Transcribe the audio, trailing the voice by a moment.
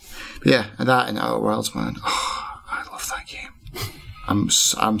But yeah, and that and Outer Worlds, man. Oh, I love that game. I'm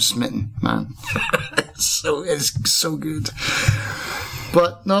smitten, man. It's so good.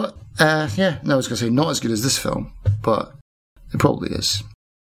 But not, I was going to say not as good as this film, but it probably is.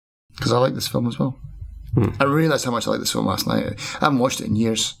 Because I like this film as well. I realised how much I liked this film last night. I haven't watched it in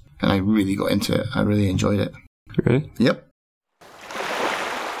years, and I really got into it. I really enjoyed it. Really? Yep.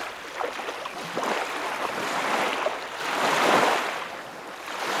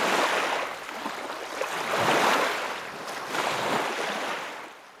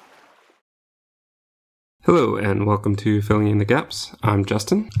 Hello, and welcome to Filling in the Gaps. I'm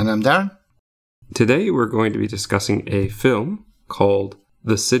Justin. And I'm Darren. Today we're going to be discussing a film called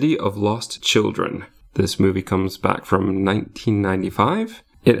The City of Lost Children. This movie comes back from 1995.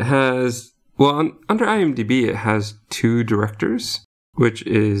 It has, under IMDb, it has two directors, which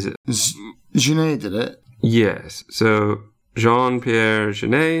is... Genet did it? Yes. So, Jean-Pierre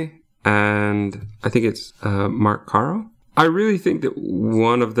Genet, and I think it's Marc Caro. I really think that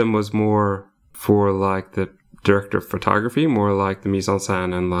one of them was more for, like, the director of photography, more like the mise en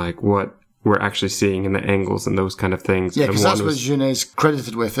scène and, like, what we're actually seeing in the angles and those kind of things. Yeah, because that's what Genet's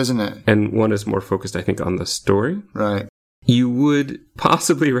credited with, isn't it? And one is more focused, I think, on the story. Right. You would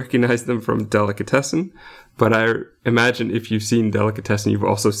possibly recognize them from Delicatessen, but I imagine if you've seen Delicatessen, you've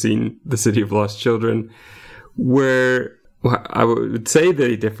also seen The City of Lost Children, where I would say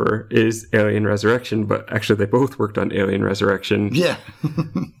they differ is Alien Resurrection, but actually they both worked on Alien Resurrection. Yeah.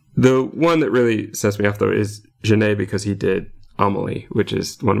 The one that really sets me off, though, is Genet, because he did Amélie, which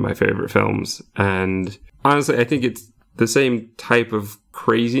is one of my favorite films. And honestly, I think it's the same type of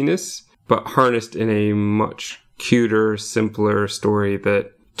craziness, but harnessed in a much cuter, simpler story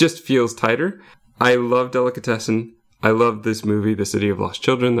that just feels tighter. I love Delicatessen. I love this movie, The City of Lost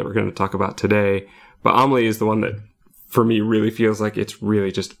Children, that we're going to talk about today. But Amélie is the one that, for me, really feels like it's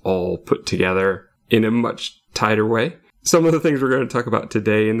really just all put together in a much tighter way. Some of the things we're going to talk about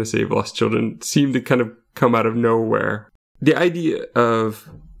today in The City of Lost Children seem to kind of come out of nowhere. The idea of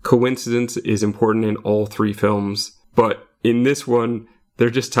coincidence is important in all three films, but in this one, there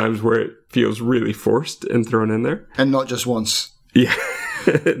are just times where it feels really forced and thrown in there. And not just once. Yeah.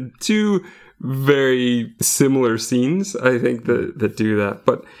 Two very similar scenes, I think, that do that.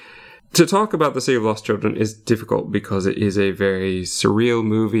 But to talk about The City of Lost Children is difficult because it is a very surreal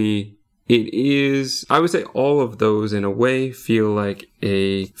movie. It is, I would say all of those in a way feel like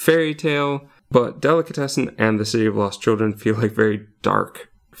a fairy tale, but Delicatessen and The City of Lost Children feel like very dark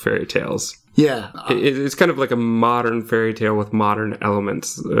fairy tales. Yeah. It's kind of like a modern fairy tale with modern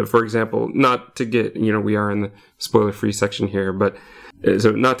elements. For example, not to get, we are in the spoiler-free section here, but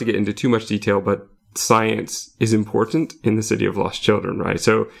so not to get into too much detail, but science is important in The City of Lost Children, right?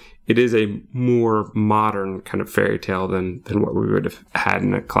 So it is a more modern kind of fairy tale than what we would have had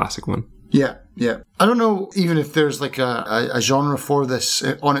in a classic one. Yeah, yeah. I don't know even if there's like a genre for this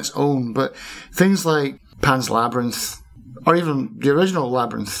on its own, but things like Pan's Labyrinth, or even the original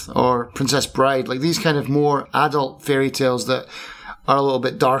Labyrinth, or Princess Bride, like these kind of more adult fairy tales that are a little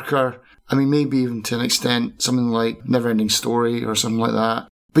bit darker. I mean, maybe even to an extent, something like Neverending Story or something like that.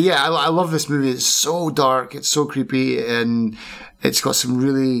 But yeah, I love this movie. It's so dark, it's so creepy, and it's got some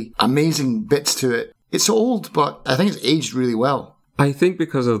really amazing bits to it. It's so old, but I think it's aged really well. I think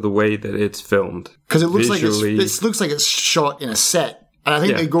because of the way that it's filmed. Because it looks looks like it's shot in a set. And I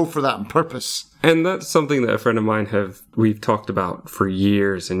think they go for that on purpose. And that's something that a friend of mine we've talked about for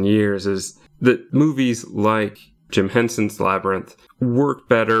years and years, is that movies like Jim Henson's Labyrinth work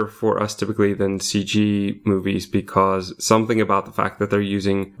better for us typically than CG movies, because something about the fact that they're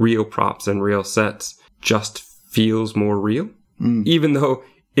using real props and real sets just feels more real. Even though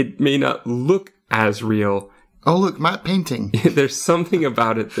it may not look as real. Oh, look, matte painting. There's something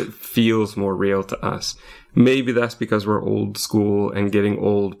about it that feels more real to us. Maybe that's because we're old school and getting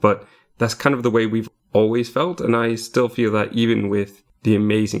old, but that's kind of the way we've always felt. And I still feel that even with the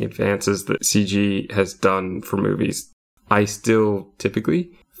amazing advances that CG has done for movies, I still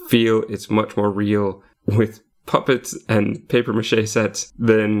typically feel it's much more real with puppets and paper mache sets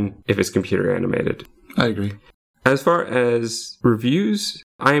than if it's computer animated. I agree. As far as reviews,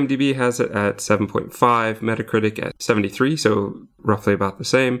 IMDb has it at 7.5, Metacritic at 73, so roughly about the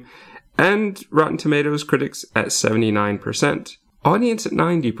same, and Rotten Tomatoes critics at 79%, audience at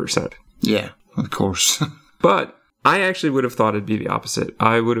 90%. Yeah, of course. But I actually would have thought it'd be the opposite.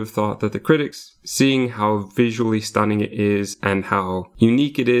 I would have thought that the critics, seeing how visually stunning it is and how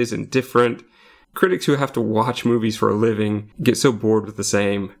unique it is and different, critics who have to watch movies for a living get so bored with the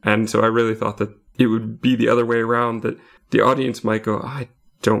same. And so I really thought that it would be the other way around, that the audience might go, I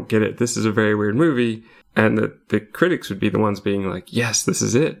don't get it. This is a very weird movie. And the critics would be the ones being like, yes, this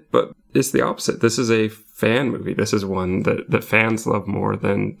is it. But it's the opposite. This is a fan movie. This is one that fans love more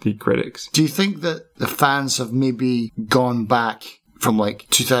than the critics. Do you think that the fans have maybe gone back from like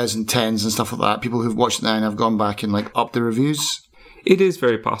 2010s and stuff like that? People who've watched it now and have gone back and like upped the reviews? It is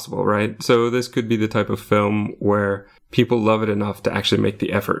very possible, right? So this could be the type of film where people love it enough to actually make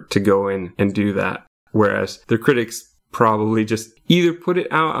the effort to go in and do that. Whereas the critics probably just either put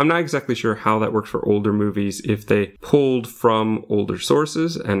it out. I'm not exactly sure how that works for older movies, if they pulled from older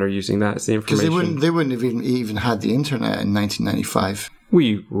sources and are using that as the information. Because they wouldn't have even had the internet in 1995.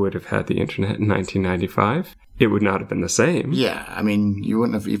 We would have had the internet in 1995. It would not have been the same. Yeah, I mean, you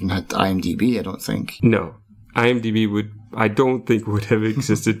wouldn't have even had IMDb, I don't think. No. IMDb I don't think would have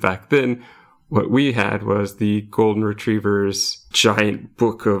existed back then. What we had was the Golden Retriever's giant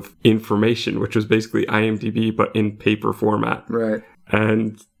book of information, which was basically IMDb, but in paper format. Right.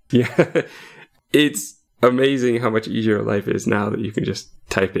 And yeah, it's amazing how much easier life is now that you can just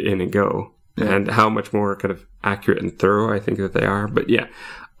type it in and go. Yeah. And how much more kind of accurate and thorough I think that they are. But yeah,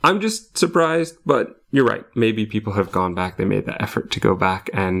 I'm just surprised, but you're right. Maybe people have gone back. They made that effort to go back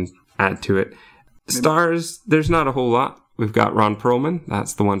and add to it. Stars, there's not a whole lot. We've got Ron Perlman.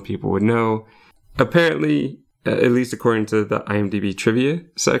 That's the one people would know. Apparently, at least according to the IMDb trivia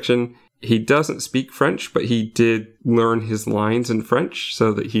section, he doesn't speak French, but he did learn his lines in French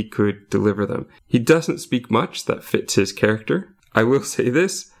so that he could deliver them. He doesn't speak much that fits his character. I will say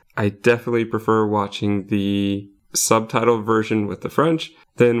this, I definitely prefer watching the subtitled version with the French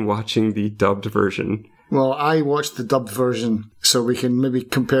than watching the dubbed version. Well, I watched the dubbed version, so we can maybe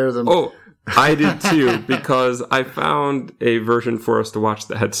compare them. Oh, I did too, because I found a version for us to watch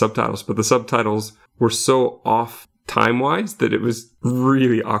that had subtitles, but the subtitles were so off time-wise that it was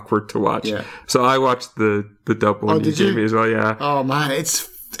really awkward to watch. Yeah. So I watched the dub one you gave me as well, yeah. Oh man,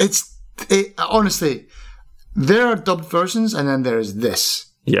 honestly, there are dubbed versions and then there's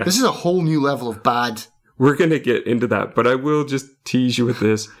this. Yeah. This is a whole new level of bad. We're going to get into that, but I will just tease you with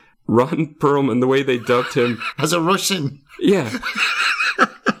this. Ron Perlman, the way they dubbed him. As a Russian. Yeah.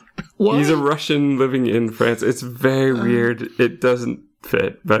 Why? He's a Russian living in France. It's very weird. It doesn't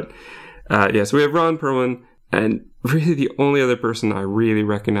fit. But so we have Ron Perlman, and really the only other person I really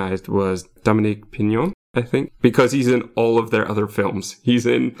recognized was Dominique Pignon, I think, because he's in all of their other films. He's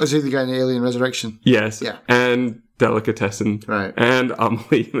in... Is he the guy in Alien Resurrection? Yes. Yeah. And Delicatessen. Right. And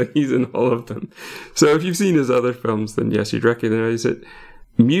Amélie. He's in all of them. So if you've seen his other films, then yes, you'd recognize it.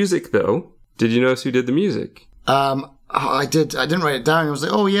 Music, though. Did you notice who did the music? I did. I didn't write it down. I was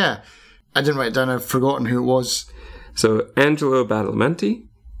like, oh yeah. I didn't write it down. I've forgotten who it was. So Angelo Badalamenti,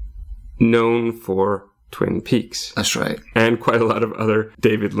 known for Twin Peaks. That's right. And quite a lot of other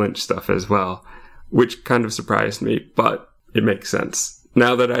David Lynch stuff as well, which kind of surprised me, but it makes sense.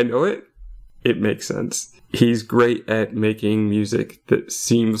 Now that I know it, it makes sense. He's great at making music that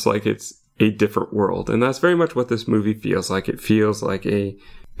seems like it's a different world. And that's very much what this movie feels like. It feels like a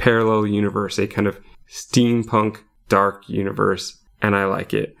parallel universe, a kind of steampunk dark universe, and I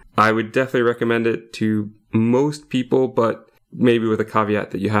like it. I would definitely recommend it to most people, but maybe with a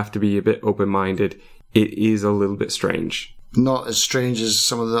caveat that you have to be a bit open-minded. It is a little bit strange. Not as strange as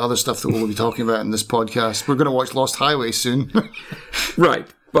some of the other stuff that we'll be talking about in this podcast. We're going to watch Lost Highway soon.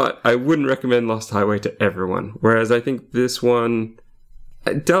 Right, but I wouldn't recommend Lost Highway to everyone. Whereas I think this one,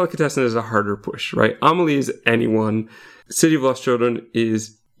 Delicatessen is a harder push, right? Amélie is anyone. City of Lost Children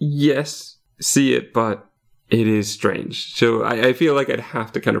is, yes, see it, but it is strange. So I feel like I'd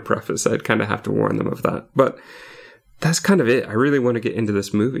have to kind of preface, I'd kind of have to warn them of that. But that's kind of it. I really want to get into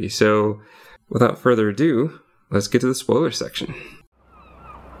this movie. So without further ado, let's get to the spoiler section.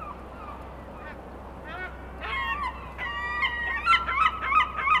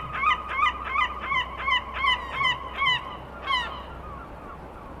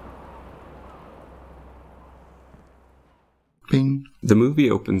 Bing. The movie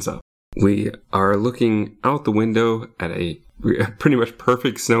opens up. We are looking out the window at a pretty much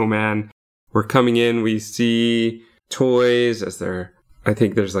perfect snowman. We're coming in, we see toys as I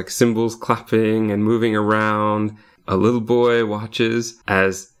think there's like cymbals clapping and moving around. A little boy watches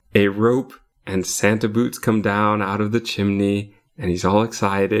as a rope and Santa boots come down out of the chimney, and he's all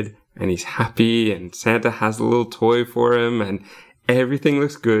excited and he's happy, and Santa has a little toy for him, and everything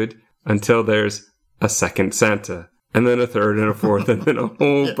looks good until there's a second Santa. And then a third and a fourth and then a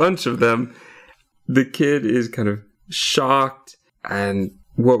whole bunch of them. The kid is kind of shocked. And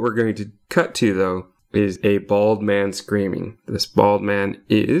what we're going to cut to, though, is a bald man screaming. This bald man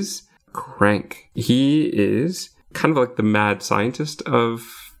is Crank. He is kind of like the mad scientist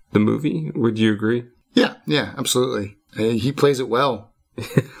of the movie. Would you agree? Yeah, absolutely. He plays it well.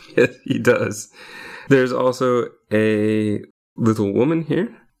 Yes, he does. There's also a little woman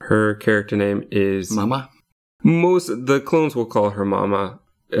here. Her character name is... Mama? Most of the clones will call her Mama.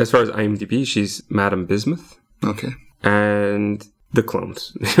 As far as IMDb, she's Madame Bismuth. Okay. And the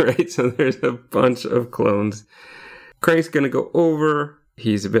clones, right? So there's a bunch of clones. Crank's going to go over.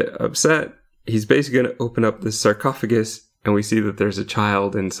 He's a bit upset. He's basically going to open up this sarcophagus, and we see that there's a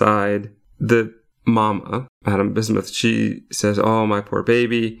child inside. The Mama, Madame Bismuth, she says, "Oh, my poor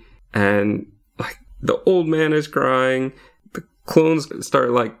baby." And like the old man is crying. The clones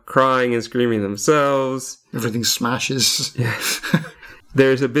start like crying and screaming themselves. Everything smashes. Yeah.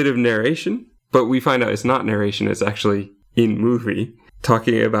 There's a bit of narration, but we find out it's not narration. It's actually in movie,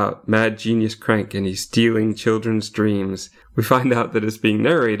 talking about mad genius Crank, and he's stealing children's dreams. We find out that it's being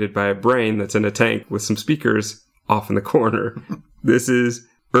narrated by a brain that's in a tank with some speakers off in the corner. This is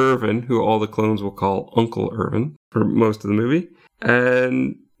Irvin, who all the clones will call Uncle Irvin for most of the movie.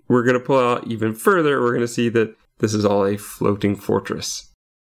 And we're going to pull out even further. We're going to see that this is all a floating fortress.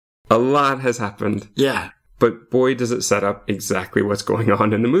 A lot has happened. Yeah. But boy, does it set up exactly what's going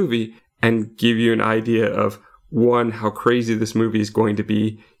on in the movie and give you an idea of, one, how crazy this movie is going to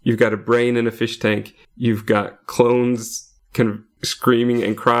be. You've got a brain in a fish tank. You've got clones kind of screaming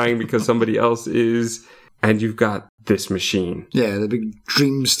and crying because somebody else is. And you've got this machine. Yeah, the big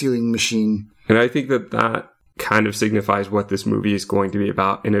dream-stealing machine. And I think that that kind of signifies what this movie is going to be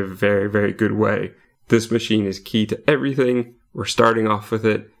about in a very, very good way. This machine is key to everything. We're starting off with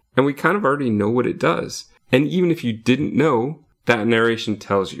it. And we kind of already know what it does. And even if you didn't know, that narration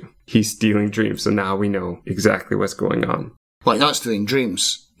tells you he's stealing dreams. So now we know exactly what's going on. Well, he's not stealing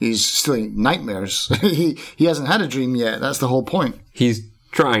dreams. He's stealing nightmares. he hasn't had a dream yet. That's the whole point. He's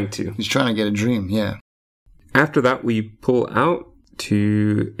trying to. He's trying to get a dream, yeah. After that, we pull out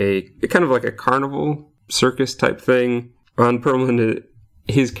to a kind of like a carnival circus type thing. Ron Perlman,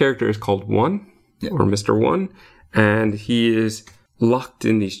 his character is called One, or Mr. One, and he is locked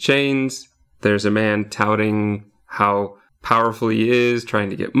in these chains. There's a man touting how powerful he is, trying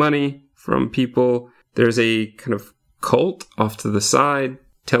to get money from people. There's a kind of cult off to the side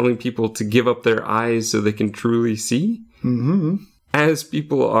telling people to give up their eyes so they can truly see. Mm-hmm. As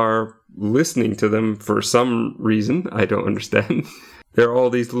people are listening to them for some reason, I don't understand, there are all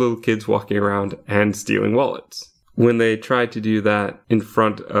these little kids walking around and stealing wallets. When they try to do that in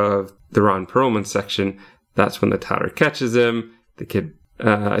front of the Ron Perlman section, that's when the touter catches him. The kid,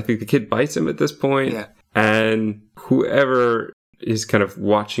 I think the kid bites him at this point. Yeah. And whoever is kind of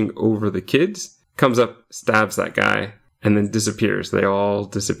watching over the kids comes up, stabs that guy, and then disappears. They all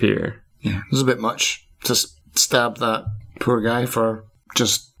disappear. Yeah, it was a bit much to stab that poor guy for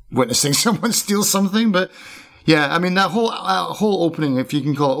just witnessing someone steal something. But yeah, I mean, that whole opening, if you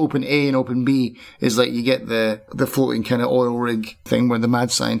can call it open A and open B, is like you get the floating kind of oil rig thing where the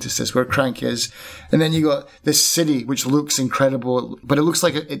mad scientist is, where Crank is. And then you got this city, which looks incredible, but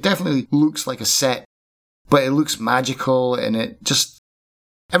it definitely looks like a set. But it looks magical, and it just,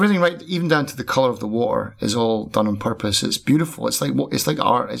 everything right, even down to the color of the water, is all done on purpose. It's beautiful. It's like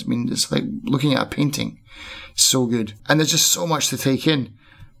art. I mean, it's like looking at a painting. It's so good. And there's just so much to take in.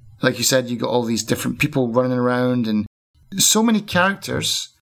 Like you said, you got all these different people running around and so many characters.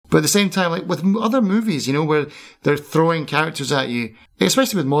 But at the same time, like with other movies, you know, where they're throwing characters at you,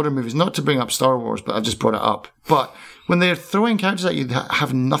 especially with modern movies, not to bring up Star Wars, but I've just brought it up. But when they're throwing characters at you that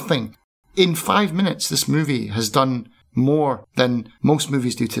have nothing, in 5 minutes, this movie has done more than most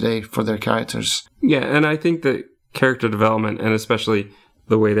movies do today for their characters. Yeah, and I think that character development, and especially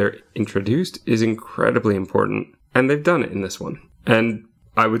the way they're introduced, is incredibly important. And they've done it in this one. And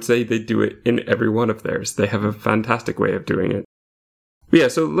I would say they do it in every one of theirs. They have a fantastic way of doing it. But yeah,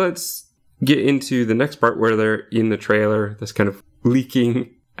 so let's get into the next part where they're in the trailer, that's kind of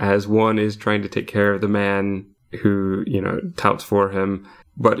leaking as One is trying to take care of the man who, you know, touts for him.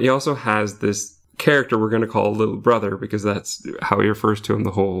 But he also has this character we're going to call Little Brother, because that's how he refers to him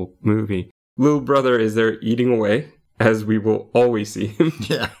the whole movie. Little Brother is there eating away, as we will always see him.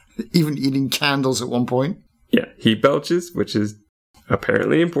 Yeah, even eating candles at one point. Yeah, he belches, which is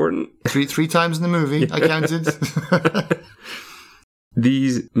apparently important. Three times in the movie, I counted.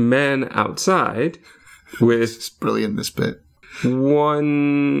 These men outside with... It's brilliant, this bit.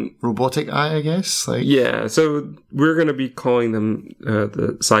 One robotic eye, I guess. Yeah, so we're going to be calling them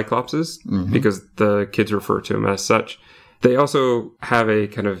the Cyclopses, because the kids refer to them as such. They also have a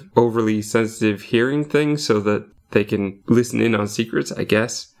kind of overly sensitive hearing thing so that they can listen in on secrets, I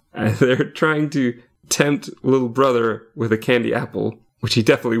guess. And they're trying to tempt Little Brother with a candy apple, which he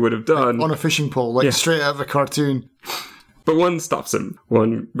definitely would have done. On a fishing pole, straight out of a cartoon. But One stops him.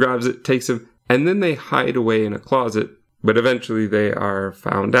 One grabs it, takes him, and then they hide away in a closet But eventually they are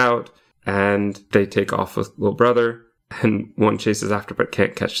found out and they take off with little brother, and one chases after but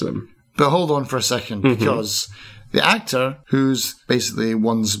can't catch them. But hold on for a second, because the actor, who's basically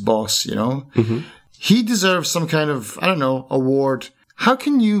one's boss, you know, he deserves some kind of, I don't know, award. How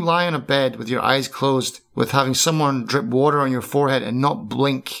can you lie on a bed with your eyes closed with having someone drip water on your forehead and not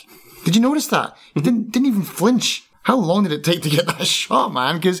blink? Did you notice that? He didn't even flinch. How long did it take to get that shot,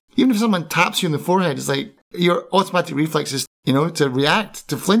 man? Because even if someone taps you in the forehead, it's like your automatic reflex is, you know, to react,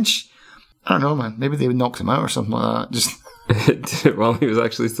 to flinch. I don't know, man. Maybe they knocked him out or something like that. Just while he was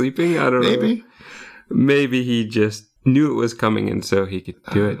actually sleeping? I don't know. Maybe he just knew it was coming and so he could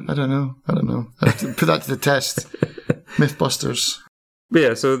do it. I don't know. I have to put that to the test. Mythbusters. But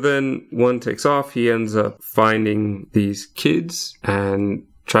yeah, so then one takes off. He ends up finding these kids and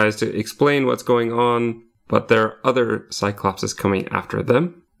tries to explain what's going on, but there are other Cyclopses coming after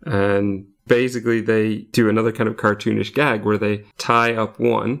them. And basically they do another kind of cartoonish gag where they tie up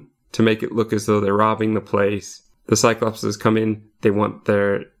one to make it look as though they're robbing the place. The Cyclopses come in, they want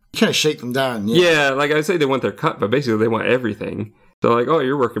their... You kind of shake them down. Yeah, like I say they want their cut, but basically they want everything. They're like, oh,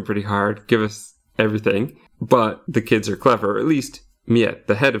 you're working pretty hard, give us everything. But the kids are clever, or at least Miette,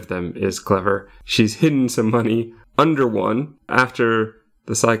 the head of them, is clever. She's hidden some money under one. After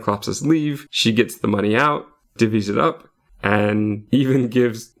the Cyclopses leave, she gets the money out, divvies it up, and even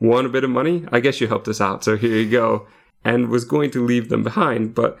gives one a bit of money. I guess you helped us out, so here you go. And was going to leave them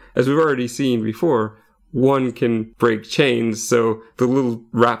behind, but as we've already seen before, one can break chains, so the little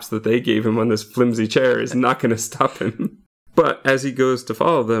raps that they gave him on this flimsy chair is not going to stop him. But as he goes to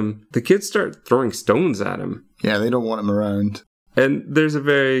follow them, the kids start throwing stones at him. Yeah, they don't want him around. And there's a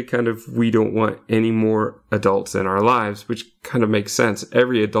very kind of, we don't want any more adults in our lives, which kind of makes sense.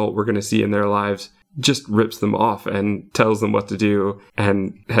 Every adult we're going to see in their lives just rips them off and tells them what to do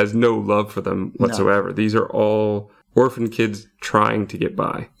and has no love for them whatsoever. No. These are all orphan kids trying to get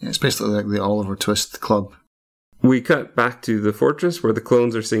by. Yeah, it's basically like the Oliver Twist club. We cut back to the fortress where the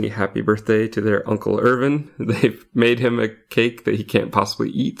clones are singing happy birthday to their Uncle Irvin. They've made him a cake that he can't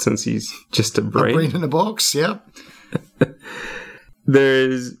possibly eat since he's just a brain. A brain in a box, yep.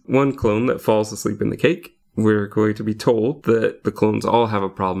 There's one clone that falls asleep in the cake. We're going to be told that the clones all have a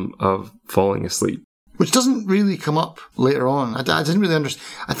problem of falling asleep. Which doesn't really come up later on. I didn't really understand.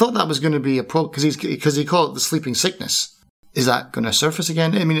 I thought that was going to be a problem because he called it the sleeping sickness. Is that going to surface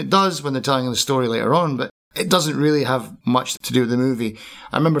again? I mean, it does when they're telling the story later on, but it doesn't really have much to do with the movie.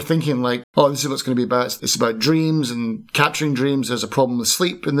 I remember thinking like, oh, this is what it's going to be about. It's about dreams and capturing dreams. There's a problem with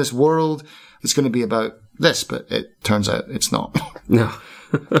sleep in this world. It's going to be about this, but it turns out it's not. No.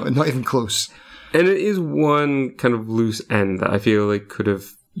 Not even close. And it is one kind of loose end that I feel like could have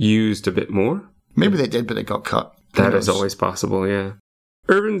used a bit more. Maybe they did, but it got cut. That is always possible, yeah.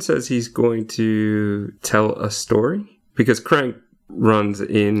 Irvin says he's going to tell a story because Crank runs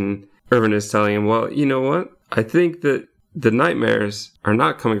in. Irvin is telling him, well, you know what? I think that the nightmares are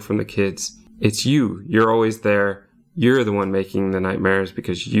not coming from the kids. It's you. You're always there. You're the one making the nightmares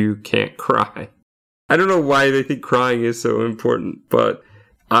because you can't cry. I don't know why they think crying is so important, but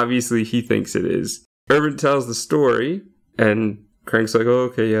obviously he thinks it is. Irvin tells the story, and Crank's like, oh,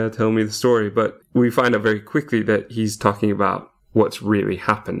 okay, yeah, tell me the story. But we find out very quickly that he's talking about what's really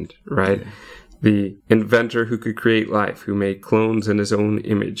happened, right? Yeah. The inventor who could create life, who made clones in his own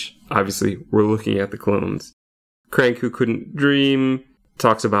image. Obviously, we're looking at the clones. Crank, who couldn't dream,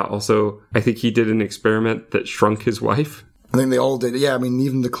 talks about also, I think he did an experiment that shrunk his wife. I think they all did. Yeah, I mean,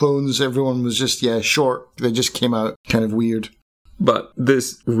 even the clones, everyone was just, short. They just came out kind of weird. But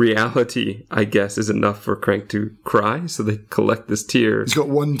this reality, I guess, is enough for Crank to cry, so they collect this tear. He's got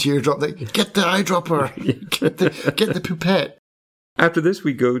one teardrop. Get the eyedropper. Get the pipette. After this,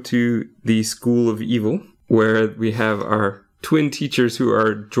 we go to the School of Evil, where we have our twin teachers who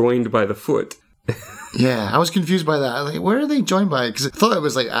are joined by the foot. Yeah, I was confused by that. Like, where are they joined by? Because I thought it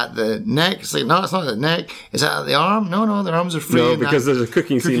was like at the neck. It's like, no, it's not at the neck. Is that at the arm? No, their arms are free. No, because there's a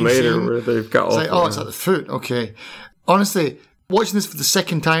cooking scene later where they've got all. It's like, it's at the foot. Okay. Honestly, watching this for the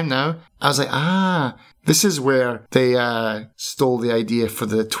second time now, I was like, this is where they stole the idea for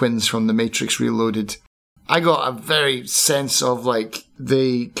the twins from The Matrix Reloaded. I got a very sense of like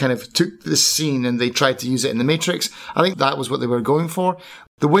they kind of took this scene and they tried to use it in The Matrix. I think that was what they were going for.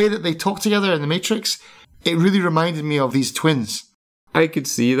 The way that they talk together in The Matrix, it really reminded me of these twins. I could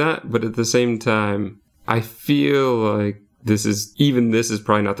see that, but at the same time, I feel like this is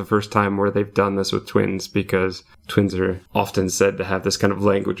probably not the first time where they've done this with twins, because twins are often said to have this kind of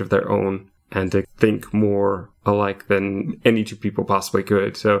language of their own and to think more alike than any two people possibly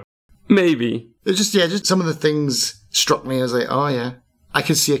could. So maybe. It's just some of the things struck me as like, oh yeah, I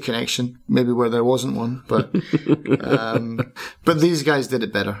could see a connection, maybe where there wasn't one, but these guys did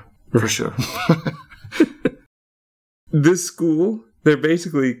it better, for sure. This school, they're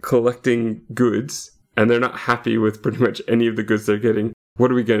basically collecting goods, and they're not happy with pretty much any of the goods they're getting.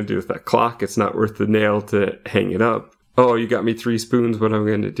 What are we going to do with that clock? It's not worth the nail to hang it up. Oh, you got me 3 spoons. What am I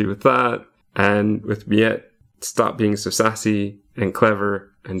going to do with that? And with Miette, stop being so sassy and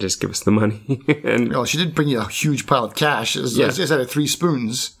clever and just give us the money. And she did bring you a huge pile of cash. It's out of 3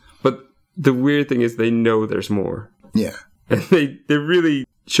 spoons. But the weird thing is they know there's more. Yeah. And they really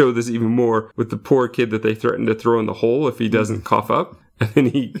show this even more with the poor kid that they threaten to throw in the hole if he doesn't cough up. And then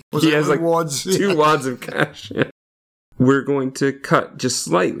he has like wads? 2 wads of cash. Yeah. We're going to cut just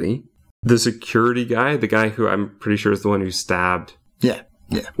slightly. The security guy, the guy who I'm pretty sure is the one who stabbed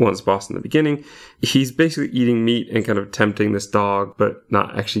one's boss in the beginning, he's basically eating meat and kind of tempting this dog, but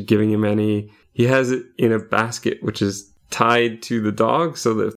not actually giving him any. He has it in a basket, which is tied to the dog,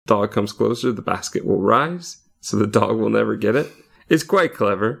 so that if the dog comes closer, the basket will rise, so the dog will never get it. It's quite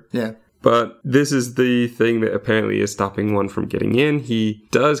clever. Yeah. But this is the thing that apparently is stopping one from getting in. He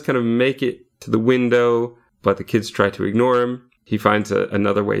does kind of make it to the window, but the kids try to ignore him. He finds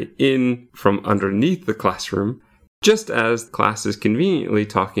another way in from underneath the classroom, just as the class is conveniently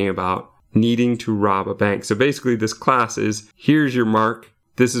talking about needing to rob a bank. So basically this class is, here's your mark.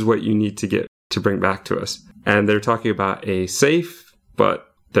 This is what you need to get to bring back to us. And they're talking about a safe,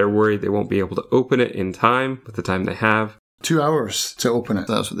 but they're worried they won't be able to open it in time with the time they have. 2 hours to open it.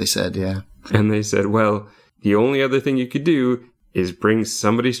 That's what they said, yeah. And they said, well, the only other thing you could do is bring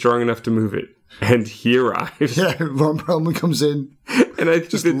somebody strong enough to move it. And he arrives. Yeah, Ron Perlman comes in. And I think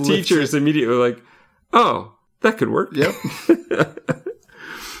the teacher is immediately like, oh, that could work. Yep.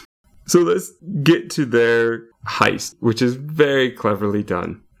 So let's get to their heist, which is very cleverly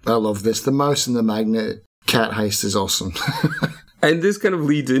done. I love this. The mouse and the magnet cat heist is awesome. And this kind of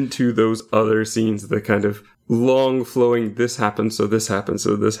leads into those other scenes, the kind of long flowing, this happens, so this happens,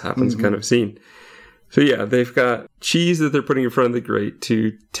 so this happens kind of scene. So yeah, they've got cheese that they're putting in front of the grate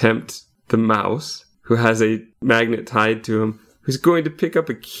to tempt the mouse, who has a magnet tied to him, who's going to pick up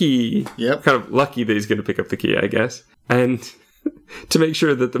a key. Yep. Kind of lucky that he's going to pick up the key, I guess. And to make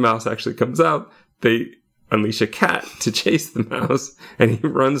sure that the mouse actually comes out, they unleash a cat to chase the mouse, and he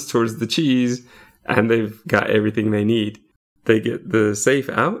runs towards the cheese, and they've got everything they need. They get the safe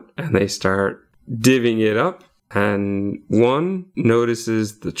out, and they start divvying it up, and one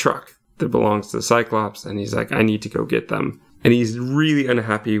notices the truck that belongs to the Cyclops, and he's like, I need to go get them. And he's really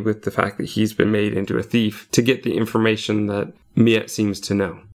unhappy with the fact that he's been made into a thief to get the information that Miette seems to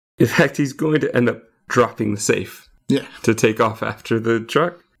know. In fact, he's going to end up dropping the safe to take off after the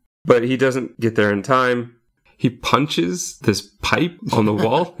truck, but he doesn't get there in time. He punches this pipe on the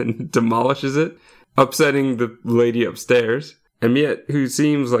wall and demolishes it, upsetting the lady upstairs. And Miette, who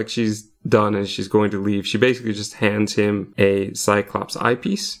seems like she's done and she's going to leave, she basically just hands him a Cyclops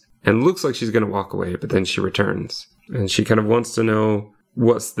eyepiece and looks like she's going to walk away, but then she returns. And she kind of wants to know,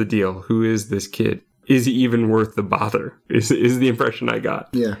 what's the deal? Who is this kid? Is he even worth the bother? Is the impression I got.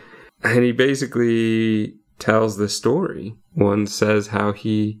 Yeah. And he basically tells the story. One says how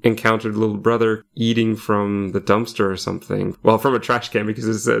he encountered a little brother eating from the dumpster or something. Well, from a trash can,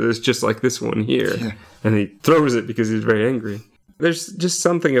 because it's just like this one here. Yeah. And he throws it because he's very angry. There's just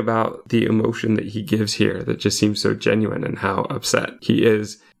something about the emotion that he gives here that just seems so genuine, and how upset he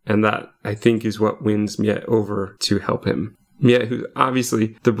is. And that, I think, is what wins Miette over to help him. Miette, who's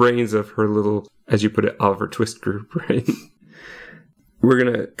obviously the brains of her little, as you put it, Oliver Twist group, right? We're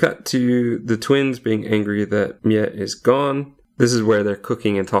going to cut to the twins being angry that Miette is gone. This is where they're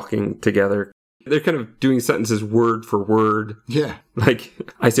cooking and talking together. They're kind of doing sentences word for word. Yeah. Like,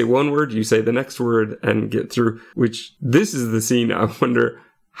 I say one word, you say the next word, and get through. Which, this is the scene I wonder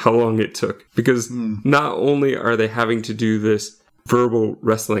how long it took. Because not only are they having to do this verbal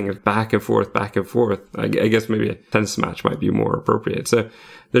wrestling of back and forth, I guess maybe a tennis match might be more appropriate. So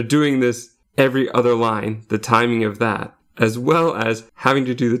they're doing this every other line, the timing of that, as well as having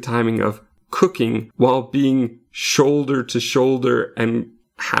to do the timing of cooking while being shoulder to shoulder and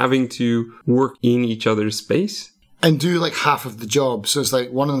having to work in each other's space. And do like half of the job. So it's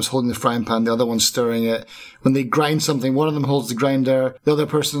like one of them's holding the frying pan, the other one's stirring it. When they grind something, one of them holds the grinder, the other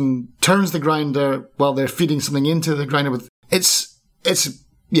person turns the grinder while they're feeding something into the grinder with... It's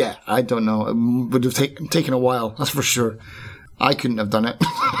yeah, I don't know. It would have taken a while, that's for sure. I couldn't have done it.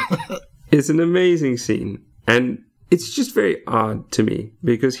 It's an amazing scene. And it's just very odd to me,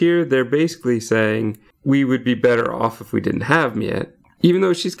 because here they're basically saying we would be better off if we didn't have Miette, even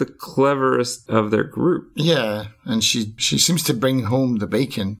though she's the cleverest of their group. Yeah, and she seems to bring home the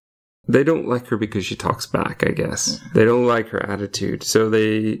bacon. They don't like her because she talks back, I guess. They don't like her attitude. So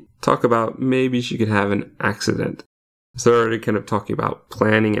they talk about maybe she could have an accident. So they're already kind of talking about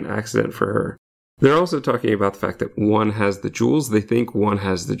planning an accident for her. They're also talking about the fact that one has the jewels. They think one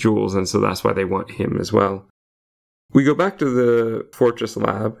has the jewels, and so that's why they want him as well. We go back to the Fortress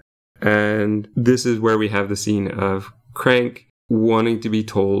lab, and this is where we have the scene of Crank wanting to be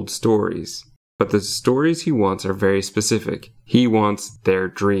told stories. But the stories he wants are very specific. He wants their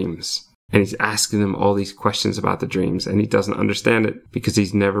dreams. And he's asking them all these questions about the dreams, and he doesn't understand it because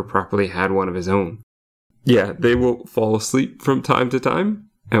he's never properly had one of his own. Yeah, they will fall asleep from time to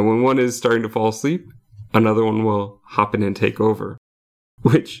time, and when one is starting to fall asleep, another one will hop in and take over.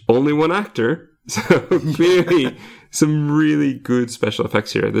 Which, only one actor, so clearly some really good special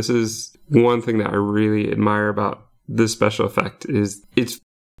effects here. This is one thing that I really admire about this special effect is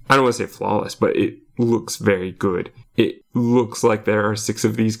I don't want to say flawless, but it looks very good. It looks like there are 6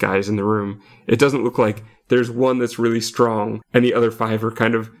 of these guys in the room. It doesn't look like there's one that's really strong and the other 5 are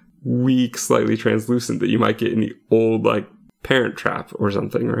kind of weak, slightly translucent that you might get in the old, like, Parent Trap or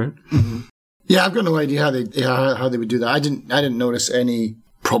something, right? Mm-hmm. Yeah, I've got no idea how they would do that. I didn't notice any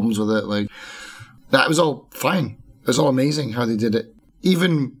problems with it. Like, that was all fine. It was all amazing how they did it.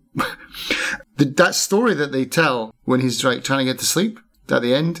 Even that story that they tell when he's trying to get to sleep at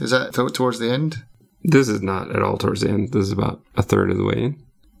the end, is that towards the end? This is not at all towards the end. This is about a third of the way in.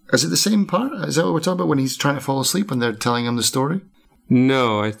 Is it the same part? Is that what we're talking about when he's trying to fall asleep and they're telling him the story?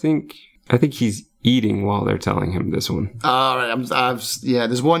 No, I think he's eating while they're telling him this one. All right, yeah.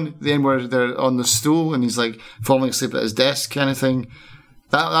 There's one at the end where they're on the stool and he's like falling asleep at his desk, kind of thing.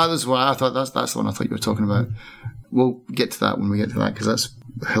 That was what I thought. That's the one I thought you were talking about. We'll get to that when we get to that because that's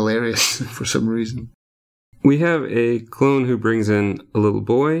hilarious for some reason. We have a clone who brings in a little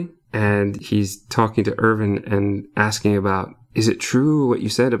boy, and he's talking to Irvin and asking about, is it true what you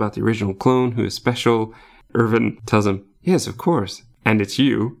said about the original clone who is special? Irvin tells him, yes, of course. And it's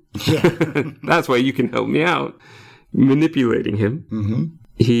you. Yeah. That's why you can help me out. Manipulating him. Mm-hmm.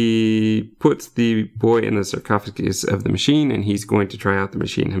 He puts the boy in the sarcophagus of the machine, and he's going to try out the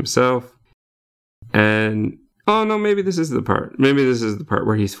machine himself. And, oh no, maybe this is the part. Maybe this is the part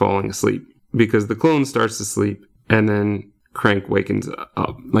where he's falling asleep. Because the clone starts to sleep, and then Crank wakens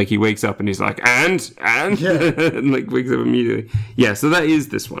up. Like, he wakes up and he's like, and? Yeah. And, like, wakes up immediately. Yeah, so that is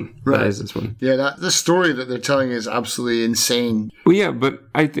this one. Right. That is this one. Yeah, the story that they're telling is absolutely insane. Well, yeah, but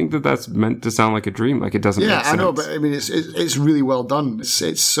I think that's meant to sound like a dream. Like, it doesn't make sense. Yeah, I know, but I mean, it's really well done.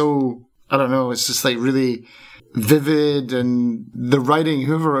 It's so, I don't know, it's just like really vivid, and the writing,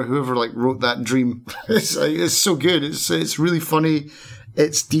 whoever like wrote that dream, it's so good. It's really funny.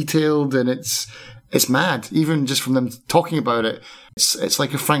 It's detailed and it's mad. Even just from them talking about it, it's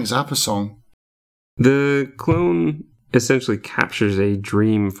like a Frank Zappa song. The clone essentially captures a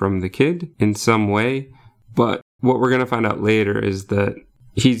dream from the kid in some way, but what we're going to find out later is that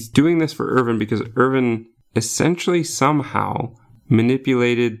he's doing this for Irvin because Irvin essentially somehow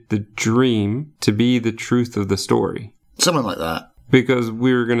manipulated the dream to be the truth of the story. Something like that. Because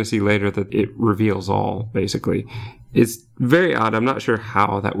we're going to see later that it reveals all, basically. It's very odd. I'm not sure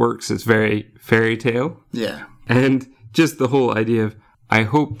how that works. It's very fairy tale. Yeah. And just the whole idea of, I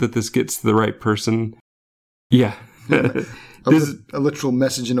hope that this gets to the right person. Yeah. A literal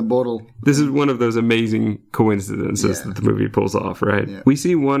message in a bottle. This is one of those amazing coincidences that the movie pulls off, right? Yeah. We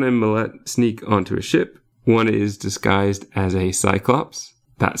see one and Millette sneak onto a ship. One is disguised as a Cyclops.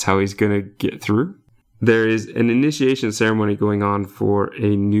 That's how he's going to get through. There is an initiation ceremony going on for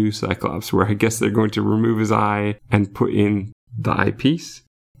a new Cyclops, where I guess they're going to remove his eye and put in the eyepiece.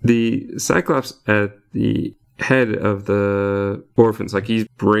 The Cyclops at the head of the orphans, like, he's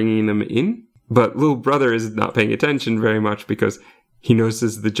bringing them in, but little brother is not paying attention very much because he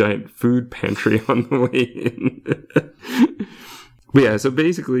notices the giant food pantry on the way in. But yeah, so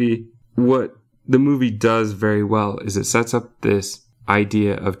basically what the movie does very well is it sets up this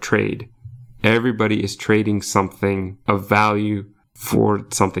idea of trade. Everybody is trading something of value for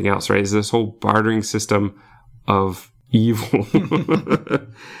something else, right? It's this whole bartering system of evil.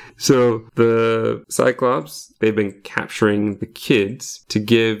 So the Cyclops, they've been capturing the kids to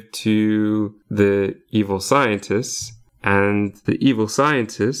give to the evil scientists, and the evil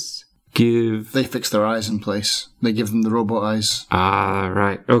scientists They fix their eyes in place. They give them the robot eyes. Ah,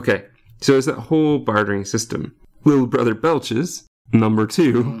 right. Okay. So it's that whole bartering system. Little brother belches, number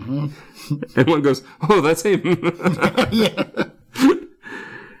 2. Mm-hmm. And one goes, oh, that's him. Yeah.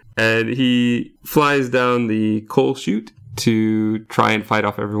 And he flies down the coal chute to try and fight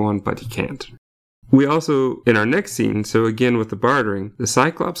off everyone, but he can't. We also, in our next scene, so again with the bartering, the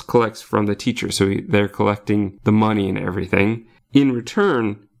Cyclops collects from the teacher. So they're collecting the money and everything. In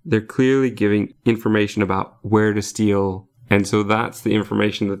return, they're clearly giving information about where to steal. And so that's the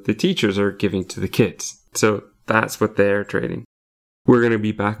information that the teachers are giving to the kids. So that's what they're trading. We're going to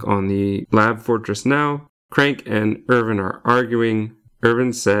be back on the lab fortress now. Crank and Irvin are arguing.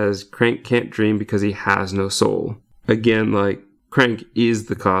 Irvin says Crank can't dream because he has no soul. Again, like, Crank is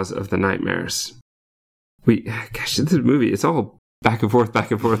the cause of the nightmares. Gosh, this movie, it's all back and forth,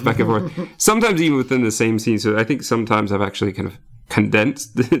 back and forth, back and forth. Sometimes even within the same scene. So I think sometimes I've actually kind of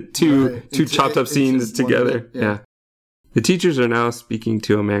condensed the two chopped up scenes together. Yeah. The teachers are now speaking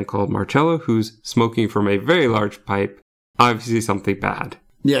to a man called Marcello, who's smoking from a very large pipe. Obviously something bad.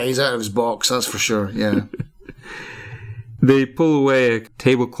 Yeah, he's out of his box, that's for sure, yeah. They pull away a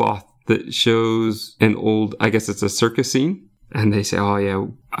tablecloth that shows an old, I guess it's a circus scene. And they say, oh yeah,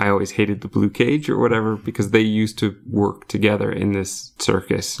 I always hated the blue cage or whatever because they used to work together in this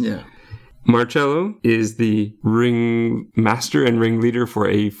circus. Yeah. Marcello is the ringmaster and ringleader for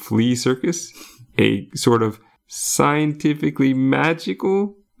a flea circus, a sort of scientifically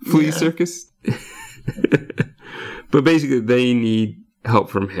magical flea circus. But basically they need help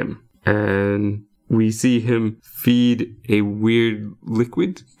from him. And we see him feed a weird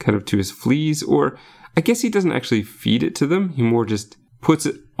liquid kind of to his fleas, or I guess he doesn't actually feed it to them. He more just puts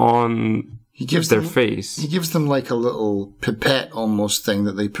it on their face. He gives them like a little pipette almost thing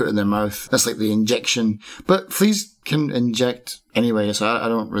that they put in their mouth. That's like the injection. But fleas can inject anyway, so I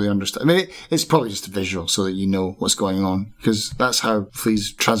don't really understand. I mean, it's probably just a visual so that you know what's going on, because that's how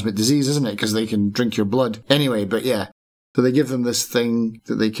fleas transmit disease, isn't it? Because they can drink your blood. Anyway, but yeah. So they give them this thing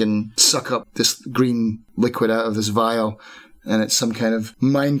that they can suck up this green liquid out of this vial, and it's some kind of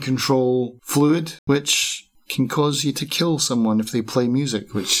mind control fluid, which can cause you to kill someone if they play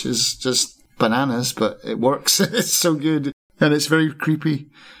music, which is just bananas, but it works. It's so good, and it's very creepy.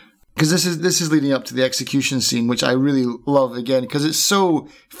 Because this is leading up to the execution scene, which I really love again, because it's so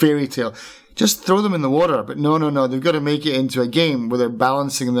fairy tale. Just throw them in the water, but no, they've got to make it into a game where they're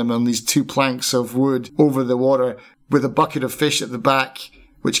balancing them on these 2 planks of wood over the water with a bucket of fish at the back,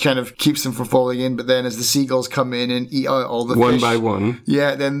 which kind of keeps them from falling in. But then as the seagulls come in and eat out all the one fish, by one,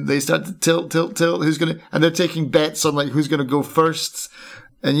 yeah, then they start to tilt. And they're taking bets on like who's going to go first.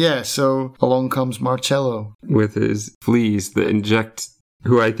 And yeah, so along comes Marcello with his fleas that inject,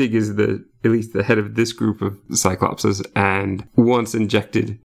 who I think is at least the head of this group of Cyclopses. And once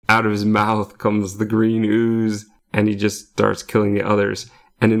injected, out of his mouth comes the green ooze, and he just starts killing the others.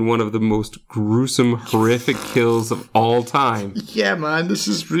 And in one of the most gruesome, horrific kills of all time. Yeah, man, this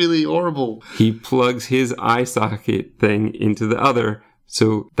is really horrible. He plugs his eye socket thing into the other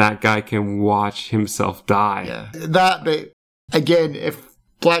so that guy can watch himself die. Yeah. That bit, again, if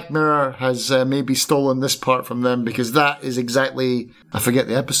Black Mirror has maybe stolen this part from them, because that is exactly, I forget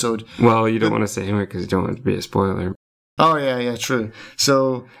the episode. Well, you don't want to say anyway because you don't want it to be a spoiler. Oh, yeah, true.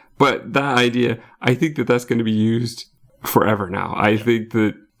 So, but that idea, I think that's going to be used forever now. I think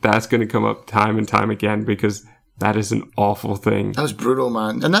that's going to come up time and time again because that is an awful thing. That was brutal,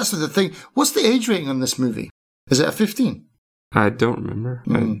 man. And that's the thing. What's the age rating on this movie? Is it a 15? I don't remember.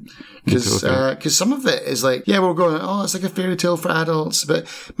 Because some of it is like, yeah, we're going, oh, it's like a fairy tale for adults. But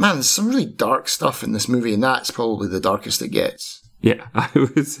man, there's some really dark stuff in this movie, and that's probably the darkest it gets. Yeah, I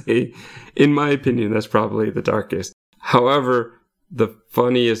would say, in my opinion, that's probably the darkest. However, the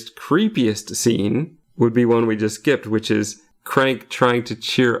funniest, creepiest scene would be one we just skipped, which is Crank trying to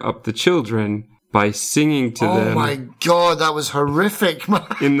cheer up the children by singing to them. Oh my God, that was horrific, man.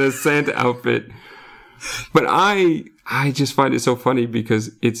 In the Santa outfit. But I just find it so funny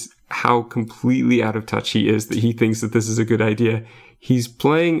because it's how completely out of touch he is that he thinks that this is a good idea. He's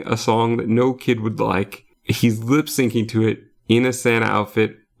playing a song that no kid would like. He's lip syncing to it in a Santa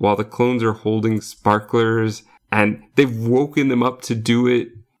outfit while the clones are holding sparklers, and they've woken them up to do it.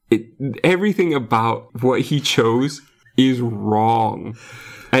 Everything about what he chose is wrong.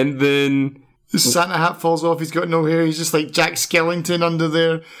 And then the Santa hat falls off. He's got no hair. He's just like Jack Skellington under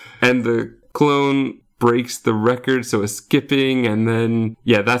there. And the clone breaks the record, so it's skipping. And then,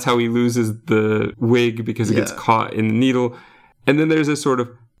 yeah, that's how he loses the wig because it gets caught in the needle. And then there's a sort of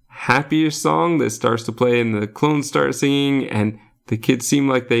happier song that starts to play and the clones start singing. And the kids seem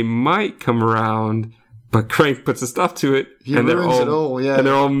like they might come around. But Crank puts a stop to it. And they're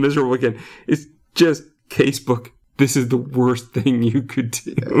all miserable again. It's just casebook. This is the worst thing you could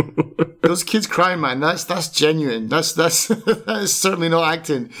do. Those kids crying, man. That's genuine. That is certainly not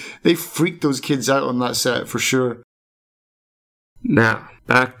acting. They freaked those kids out on that set for sure. Now,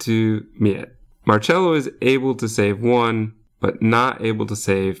 back to Miette. Marcello is able to save one, but not able to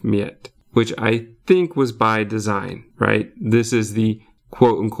save Miette, which I think was by design, right? This is the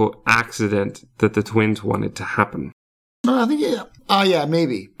quote-unquote accident that the twins wanted to happen. I think, yeah,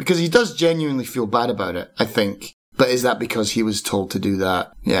 maybe. Because he does genuinely feel bad about it, I think. But is that because he was told to do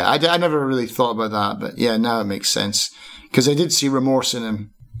that? Yeah, I never really thought about that, but yeah, now it makes sense. Because I did see remorse in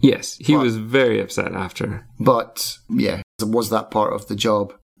him. Yes, he was very upset after. But, yeah, was that part of the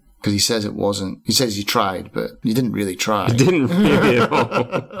job? Because he says it wasn't. He says he tried, but he didn't really try. He didn't really at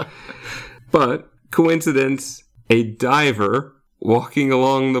all. But, coincidence, a diver walking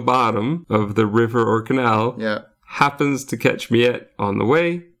along the bottom of the river or canal happens to catch Miette on the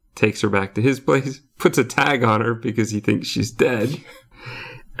way, takes her back to his place, puts a tag on her because he thinks she's dead.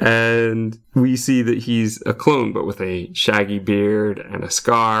 And we see that he's a clone, but with a shaggy beard and a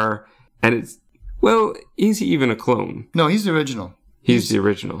scar. And it's, well, is he even a clone? No, he's the original. He's the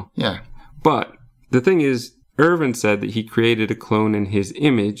original. Yeah. But the thing is, Irvin said that he created a clone in his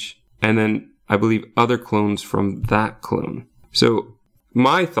image, and then I believe other clones from that clone. So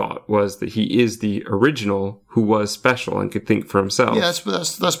my thought was that he is the original who was special and could think for himself. Yeah,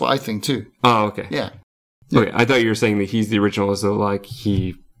 that's what I think too. Oh, okay. Yeah. Okay, I thought you were saying that he's the original as though like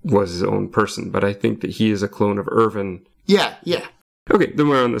he was his own person, but I think that he is a clone of Irvin. Yeah. Okay, then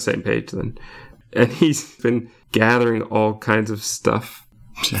we're on the same page then. And he's been gathering all kinds of stuff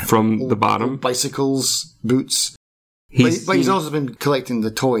from the bottom. Bicycles, boots. But he's also been collecting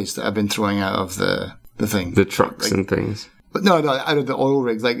the toys that I've been throwing out of the thing. The trucks and things. But no, out of the oil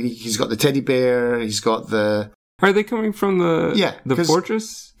rig. Like, he's got the teddy bear, he's got the... Are they coming from the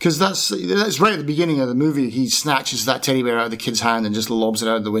fortress? Because that's right at the beginning of the movie. He snatches that teddy bear out of the kid's hand and just lobs it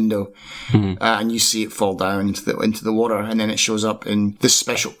out the window. Mm-hmm. And you see it fall down into the water. And then it shows up in this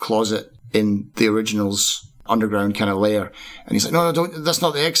special closet in the original's underground kind of layer. And he's like, no, don't, that's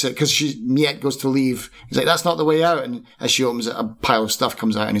not the exit. Because Miette goes to leave. He's like, that's not the way out. And as she opens it, a pile of stuff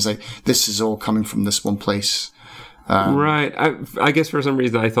comes out. And he's like, this is all coming from this one place. Right. I guess for some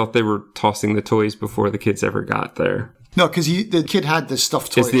reason I thought they were tossing the toys before the kids ever got there. No, because the kid had the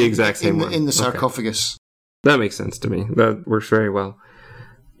stuffed toy. It's the exact same one. In the sarcophagus. Okay. That makes sense to me. That works very well.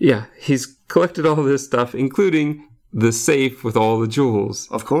 Yeah, he's collected all this stuff, including the safe with all the jewels.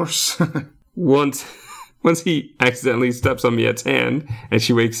 Of course. Once he accidentally steps on Miette's hand and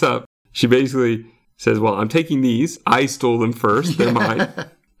she wakes up, she basically says, well, I'm taking these. I stole them first. They're mine.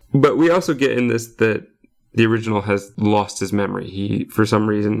 But we also get in this that the original has lost his memory. He, for some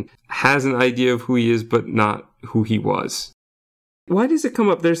reason, has an idea of who he is, but not who he was. Why does it come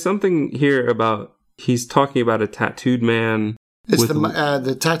up? There's something here about he's talking about a tattooed man. It's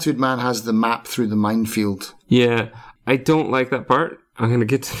the tattooed man has the map through the minefield. Yeah, I don't like that part. I'm going to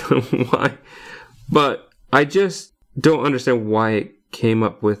get to know why. But I just don't understand why it came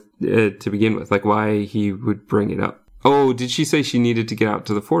up with to begin with, like why he would bring it up. Oh, did she say she needed to get out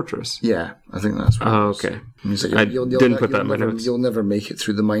to the fortress? Yeah, I think that's right. Oh, okay. Like, I didn't put that in my notes. You'll never make it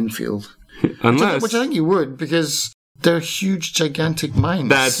through the minefield. Unless... Which I think you would, because they're huge, gigantic mines.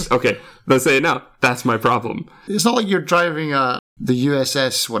 That's... Okay, let's say it now. That's my problem. It's not like you're driving the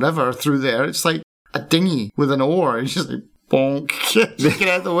USS whatever through there. It's like a dinghy with an oar. It's just like, bonk, get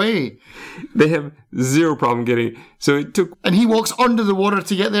out of the way. They have zero problem getting... So it took... And he walks under the water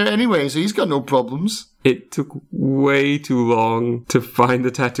to get there anyway, so he's got no problems. It took way too long to find the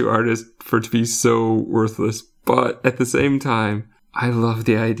tattoo artist for it to be so worthless. But at the same time, I love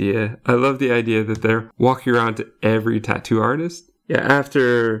the idea. I love the idea that they're walking around to every tattoo artist. Yeah,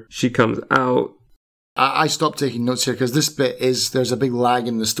 after she comes out... I stopped taking notes here because this bit there's a big lag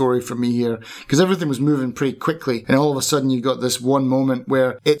in the story for me here because everything was moving pretty quickly and all of a sudden you got this one moment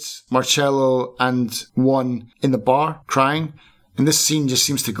where it's Marcello and one in the bar crying and this scene just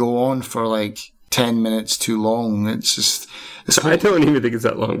seems to go on for like 10 minutes too long. It's just... I don't even think it's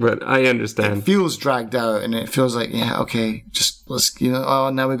that long, but I understand. It feels dragged out and it feels like, yeah, okay, just let's,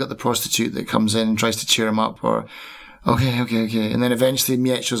 now we've got the prostitute that comes in and tries to cheer him up or... Okay. And then eventually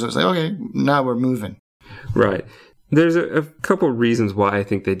Miette shows up. It's like, okay, now we're moving. Right. There's a couple reasons why I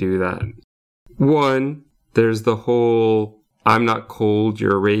think they do that. One, there's the whole, I'm not cold,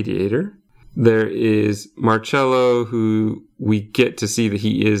 you're a radiator. There is Marcello, who we get to see that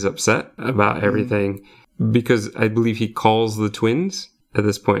he is upset about everything because I believe he calls the twins at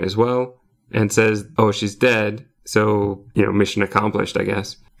this point as well and says, oh, she's dead. So, mission accomplished, I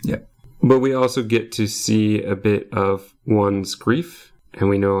guess. Yeah. But we also get to see a bit of one's grief, and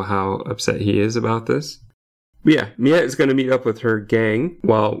we know how upset he is about this. But yeah, Miette is going to meet up with her gang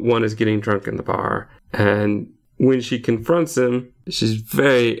while one is getting drunk in the bar. And when she confronts him, she's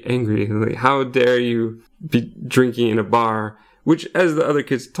very angry. Like, how dare you be drinking in a bar? Which, as the other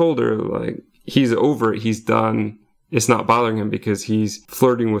kids told her, like, he's over it, he's done. It's not bothering him because he's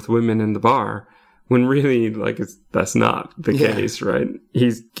flirting with women in the bar. When really, that's not the case, right?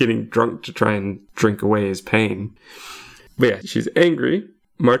 He's getting drunk to try and drink away his pain. But yeah, she's angry.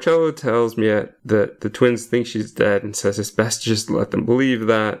 Marcello tells Miette that the twins think she's dead and says it's best to just let them believe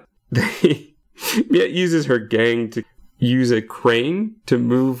that. Miette uses her gang to use a crane to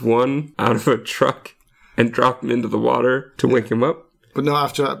move one out of a truck and drop him into the water to wake him up. But not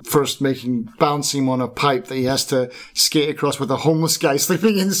after first balancing him on a pipe that he has to skate across with a homeless guy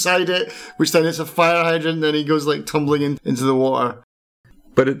sleeping inside it, which then it's a fire hydrant, and then he goes like tumbling into the water.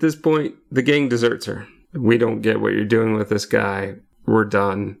 But at this point, the gang deserts her. We don't get what you're doing with this guy. We're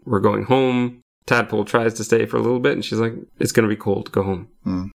done. We're going home. Tadpole tries to stay for a little bit, and she's like, it's going to be cold. Go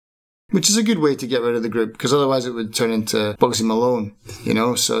home. Which is a good way to get rid of the group, because otherwise it would turn into Bugsy Malone, you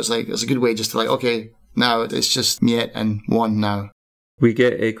know? So it's a good way just to okay, now it's just Miette and Juan now. We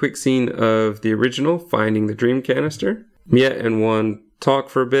get a quick scene of the original finding the dream canister. Miette and Juan talk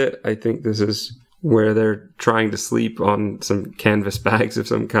for a bit. I think this is where they're trying to sleep on some canvas bags of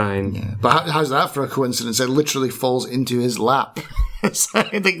some kind. Yeah. But how's that for a coincidence? It literally falls into his lap.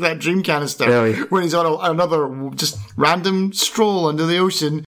 I think that dream canister, when he's on another just random stroll under the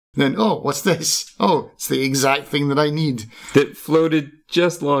ocean, then, what's this? Oh, it's the exact thing that I need. That floated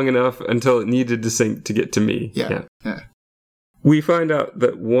just long enough until it needed to sink to get to me. Yeah. We find out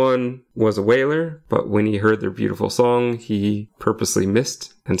that one was a whaler, but when he heard their beautiful song, he purposely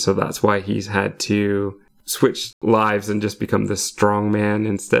missed. And so that's why he's had to switch lives and just become this strong man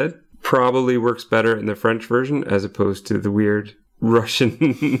instead. Probably works better in the French version as opposed to the weird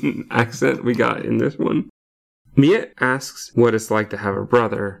Russian accent we got in this one. Miette asks what it's like to have a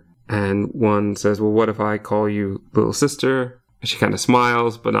brother, and one says, well, what if I call you little sister? And she kind of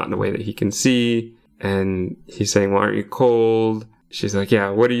smiles, but not in a way that he can see. And he's saying, well, aren't you cold? She's like,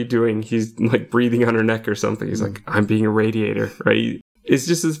 yeah, what are you doing? He's like breathing on her neck or something. He's like, I'm being a radiator, right? It's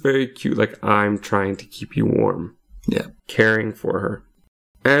just this very cute, like, I'm trying to keep you warm. Yeah. Caring for her.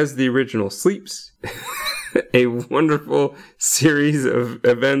 As the original sleeps, a wonderful series of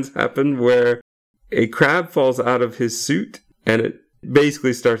events happen where a crab falls out of his suit and it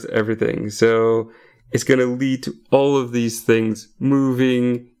basically starts everything. So it's going to lead to all of these things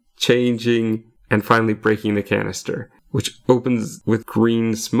moving, changing, and finally breaking the canister, which opens with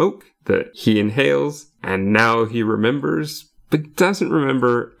green smoke that he inhales, and now he remembers, but doesn't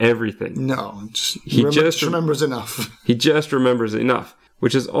remember everything. No, he just remembers enough. He just remembers enough,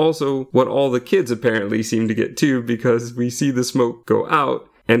 which is also what all the kids apparently seem to get too, because we see the smoke go out,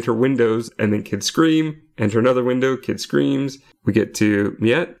 enter windows, and then kids scream, enter another window, kid screams. We get to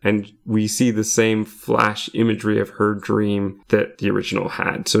Miette, and we see the same flash imagery of her dream that the original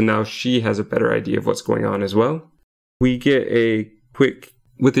had. So now she has a better idea of what's going on as well. We get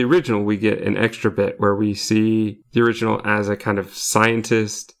with the original, we get an extra bit where we see the original as a kind of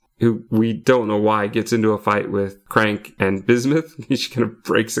scientist who we don't know why gets into a fight with Crank and Bismuth. She kind of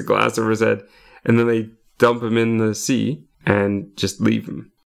breaks a glass over his head, and then they dump him in the sea and just leave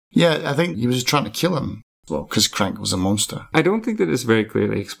him. Yeah, I think he was trying to kill him. Well, because Crank was a monster. I don't think that it's very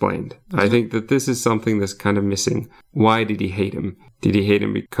clearly explained. I think that this is something that's kind of missing. Why did he hate him? Did he hate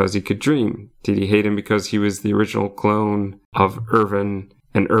him because he could dream? Did he hate him because he was the original clone of Irvin,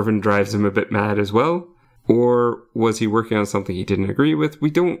 and Irvin drives him a bit mad as well? Or was he working on something he didn't agree with? We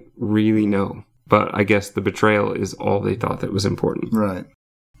don't really know. But I guess the betrayal is all they thought that was important. Right.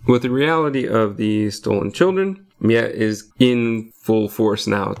 With the reality of the stolen children, Miette is in full force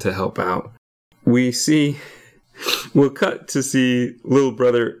now to help out. We'll cut to see little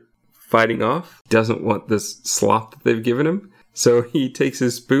brother fighting off. Doesn't want this slop that they've given him. So he takes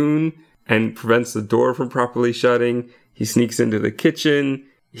his spoon and prevents the door from properly shutting. He sneaks into the kitchen.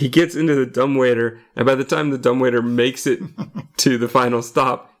 He gets into the dumbwaiter. And by the time the dumbwaiter makes it to the final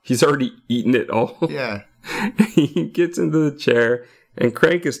stop, he's already eaten it all. Yeah. He gets into the chair and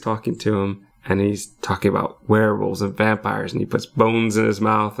Crank is talking to him. And he's talking about werewolves and vampires, and he puts bones in his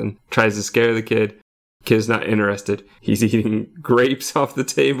mouth and tries to scare the kid. Kid's not interested. He's eating grapes off the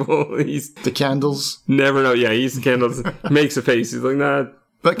table. He's the candles. Never know. Yeah, he eats the candles. Makes a face. He's like, nah.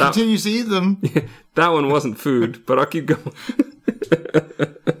 But continues to eat them. That one wasn't food, but I'll keep going.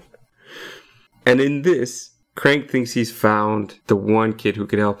 And in this, Crank thinks he's found the one kid who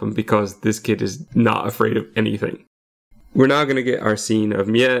could help him because this kid is not afraid of anything. We're now going to get our scene of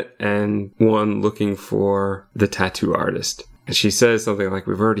Miette and one looking for the tattoo artist. And she says something like,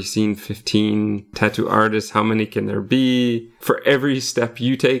 we've already seen 15 tattoo artists. How many can there be? For every step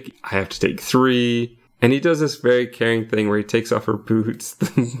you take, I have to take 3. And he does this very caring thing where he takes off her boots, the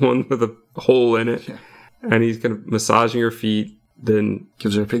one with a hole in it. Yeah. And he's kind of massaging her feet. Then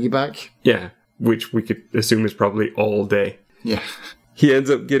gives her a piggyback. Yeah, which we could assume is probably all day. Yeah. He ends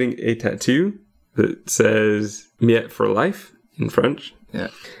up getting a tattoo that says Miette for life in French. Yeah.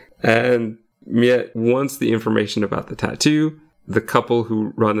 And Miette wants the information about the tattoo. The couple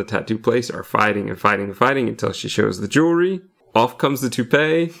who run the tattoo place are fighting until she shows the jewelry. Off comes the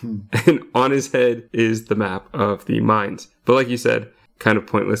toupee, and on his head is the map of the mines. But like you said, kind of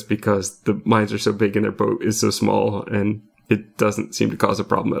pointless because the mines are so big and their boat is so small, and it doesn't seem to cause a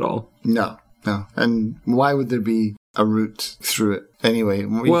problem at all. No. And why would there be a route through it anyway?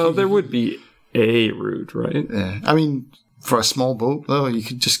 Well, there would be a route, right? Yeah. I mean, for a small boat, though, you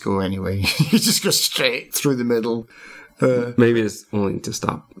could just go anyway. You could just go straight through the middle. Maybe it's only to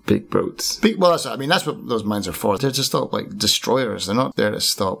stop big boats. That's what those mines are for. They're to stop like destroyers. They're not there to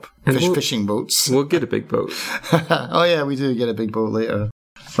stop fishing boats. We'll get a big boat. Oh yeah, we do get a big boat later.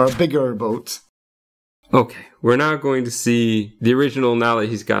 Or a bigger boat. Okay, we're now going to see the original now that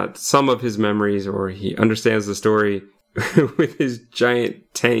he's got some of his memories or he understands the story with his giant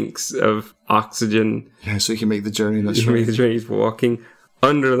tanks of oxygen. Yeah, so he can make the journey. He can make the journey. He's walking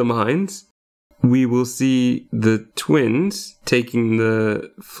under the mines. We will see the twins taking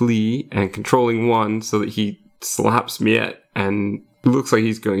the flea and controlling one so that he slaps Miette and looks like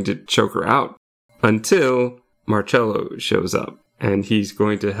he's going to choke her out until Marcello shows up and he's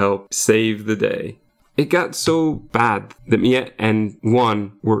going to help save the day. It got so bad that Miette and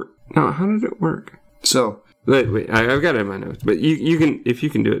one were... No, how did it work? So... Wait, I've got it in my notes, but you can, if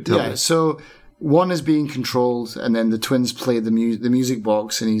you can do it, tell me. Yeah, so... One is being controlled, and then the twins play the music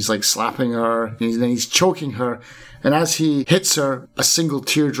box, and he's like slapping her, and then he's choking her. And as he hits her, a single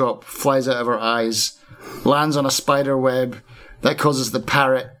teardrop flies out of her eyes, lands on a spider web that causes the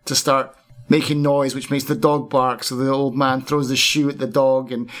parrot to start making noise, which makes the dog bark. So the old man throws the shoe at the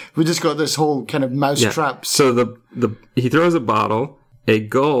dog, and we just got this whole kind of mousetrap. So he throws a bottle, a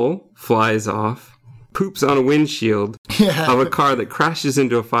gull flies off, poops on a windshield of a car that crashes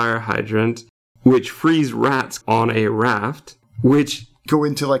into a fire hydrant, which frees rats on a raft, which... Go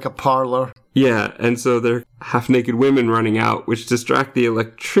into like a parlor. Yeah, and so they're half-naked women running out, which distract the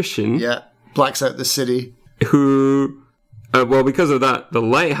electrician. Yeah, blacks out the city. Who... because of that, the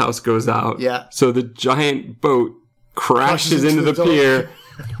lighthouse goes out. Yeah. So the giant boat crashes into the pier,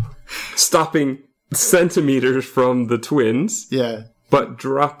 stopping centimeters from the twins. Yeah. But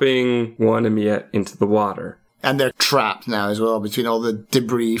dropping Juan and Miette into the water. And they're trapped now as well between all the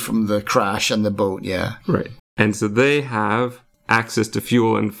debris from the crash and the boat, yeah. Right. And so they have access to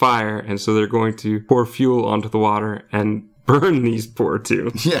fuel and fire, and so they're going to pour fuel onto the water and burn these poor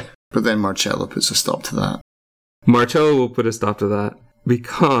two. Yeah. But then Marcello puts a stop to that. Marcello will put a stop to that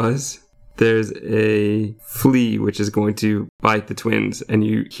because there's a flea which is going to bite the twins, and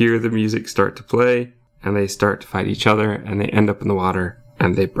you hear the music start to play, and they start to fight each other, and they end up in the water,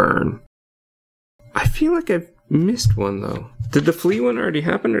 and they burn. I feel like I've missed one, though. Did the flea one already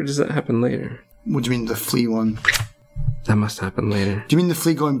happen, or does that happen later? What do you mean, the flea one? That must happen later. Do you mean the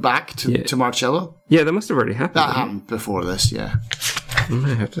flea going back to Marcello? Yeah, that must have already happened. That happened before this, yeah. I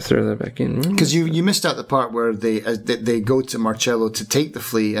might have to throw that back in. Because you missed out the part where they go to Marcello to take the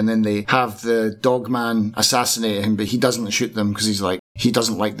flea, and then they have the dog man assassinate him, but he doesn't shoot them because he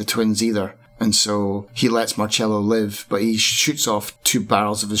doesn't like the twins either. And so he lets Marcello live, but he shoots off 2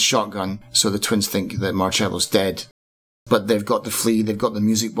 barrels of his shotgun, so the twins think that Marcello's dead. But they've got the flea, they've got the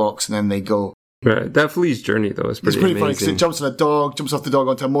music box, and then they go. Right, that flea's journey, though, is pretty amazing. Funny, because it jumps on a dog, jumps off the dog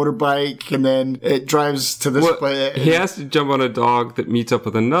onto a motorbike, and then it drives to this place. He has to jump on a dog that meets up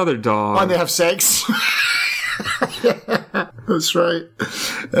with another dog. Oh, and they have sex. That's right.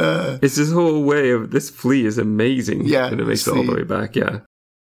 It's this whole way of, this flea is amazing. Yeah. And it makes it all the way back, yeah.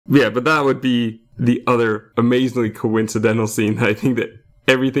 Yeah, but that would be the other amazingly coincidental scene. I think that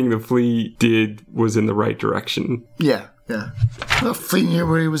everything the flea did was in the right direction. Yeah. The flea knew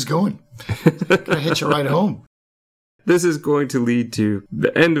where he was going. Gonna hitch a ride home. This is going to lead to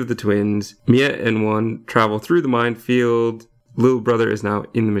the end of the twins. Miette and Juan travel through the minefield. Little brother is now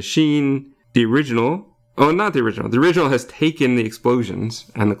in the machine. The original has taken the explosions,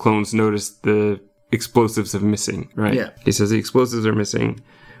 and the clones notice the explosives are missing, right? Yeah. He says the explosives are missing.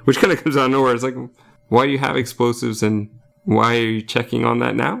 Which kind of comes out of nowhere. It's like, why do you have explosives and why are you checking on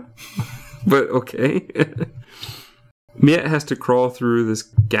that now? But okay. Miette has to crawl through this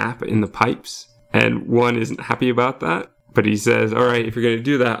gap in the pipes, and one isn't happy about that. But he says, all right, if you're going to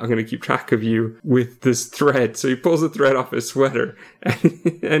do that, I'm going to keep track of you with this thread. So he pulls the thread off his sweater,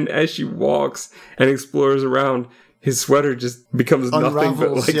 and as she walks and explores around, his sweater just becomes nothing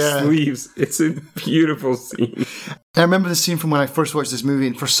but like sleeves. It's a beautiful scene. I remember the scene from when I first watched this movie,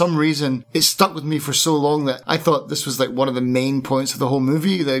 and for some reason, it stuck with me for so long that I thought this was like one of the main points of the whole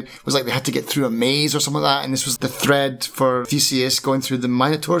movie. It was like they had to get through a maze or something like that, and this was the thread for Theseus going through the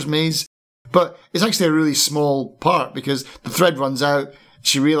Minotaur's maze. But it's actually a really small part because the thread runs out,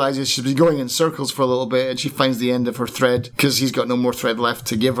 she realizes she's been going in circles for a little bit, and she finds the end of her thread because he's got no more thread left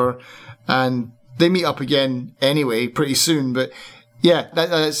to give her. And they meet up again anyway pretty soon. But yeah,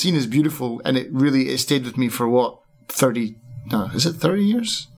 that scene is beautiful, and it stayed with me for what, 30? No, is it 30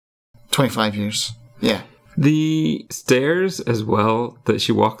 years? 25 years. Yeah. The stairs as well that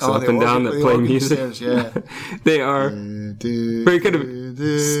she walks up and down that play music. Stairs, yeah. They are very kind of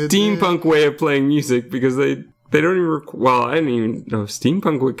steampunk way of playing music, because they don't even I don't even know if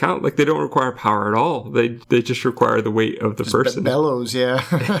steampunk would count. Like, they don't require power at all. They just require the weight of the person. Bellows, yeah.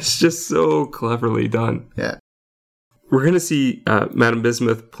 It's just so cleverly done. Yeah. We're going to see Madame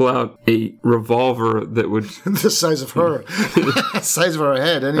Bismuth pull out a revolver that would... the size of her. The size of her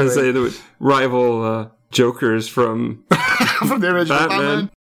head, anyway. I'd say that would rival Jokers from the original Batman.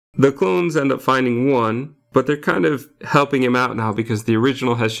 The clones end up finding one, but they're kind of helping him out now because the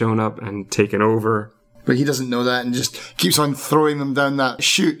original has shown up and taken over. But he doesn't know that and just keeps on throwing them down that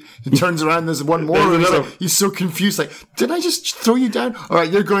chute. He turns around, there's one more. And he's so confused, like, did I just throw you down? All right,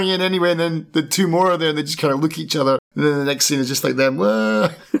 you're going in anyway. And then the two more are there, and they just kind of look at each other. And then the next scene is just like them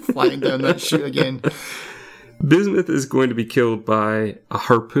flying down that chute again. Bismuth is going to be killed by a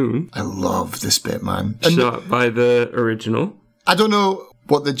harpoon. I love this bit, man. Shot by the original. I don't know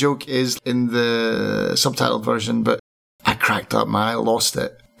what the joke is in the subtitled version, but I cracked up, man. I lost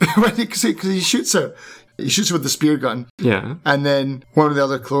it. Because he shoots her. He shoots her with the spear gun. Yeah. And then one of the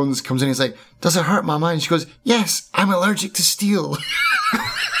other clones comes in and he's like, does it hurt, Mama? And she goes, yes, I'm allergic to steel.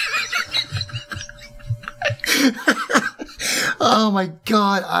 Oh my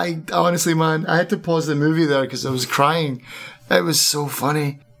God. Honestly, man, I had to pause the movie there because I was crying. It was so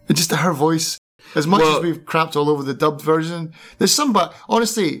funny. It's just her voice. As much as we've crapped all over the dubbed version, there's some, but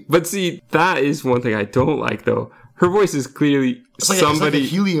honestly. But see, that is one thing I don't like, though. Her voice is clearly somebody. It's like a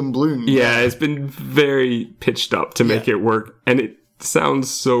helium balloon. Yeah, it's been very pitched up to make it work, and it sounds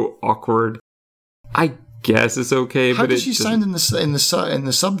so awkward. I guess it's okay, How but does she sound in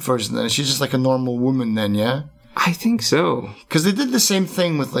the sub version then? Is she just like a normal woman then? Yeah. I think so. Because they did the same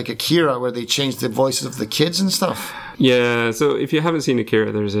thing with like Akira, where they changed the voices of the kids and stuff. Yeah. So if you haven't seen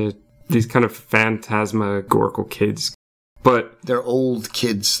Akira, there's these kind of phantasmagorical kids, but they're old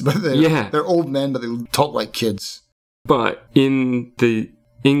kids. They're old men, but they talk like kids. But in the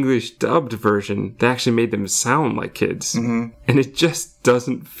English dubbed version, they actually made them sound like kids. Mm-hmm. And it just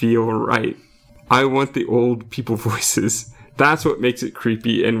doesn't feel right. I want the old people voices. That's what makes it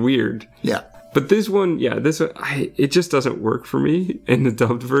creepy and weird. Yeah. But this one, it just doesn't work for me in the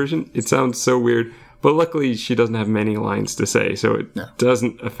dubbed version. It sounds so weird. But luckily, she doesn't have many lines to say, so it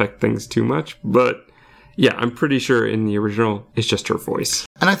doesn't affect things too much. But yeah, I'm pretty sure in the original, it's just her voice.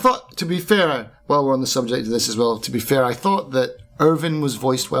 And I thought, to be fair, while we're on the subject of this as well, to be fair, I thought that Irvin was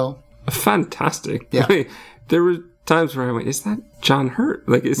voiced well. Fantastic. Yeah. There were times where I went, is that John Hurt?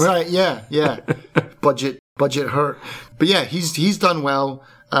 Right, yeah. Budget Hurt. But yeah, he's done well.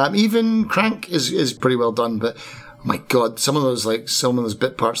 Even Crank is pretty well done, but oh my God, some of those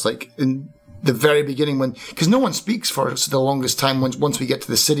bit parts, like in the very beginning, because no one speaks for the longest time once we get to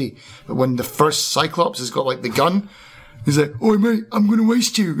the city, but when the first Cyclops has got like the gun, he's like, "Oi mate, I'm going to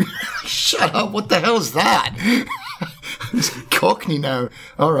waste you." Shut up! What the hell is that? It's Cockney now.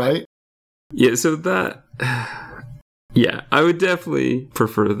 All right. Yeah. So that. Yeah, I would definitely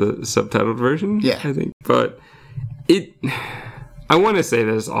prefer the subtitled version. Yeah, I think, but I want to say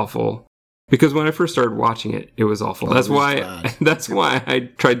that it's awful. Because when I first started watching it, it was awful. That's why I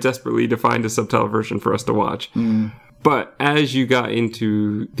tried desperately to find a subtitle version for us to watch. Mm. But as you got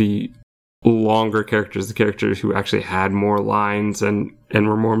into the longer characters, the characters who actually had more lines and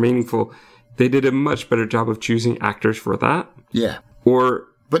were more meaningful, they did a much better job of choosing actors for that. Yeah.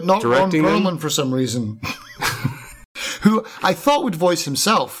 But not Ron Perlman for some reason. Who I thought would voice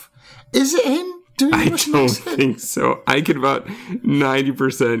himself. Is it him? I don't think so. I could about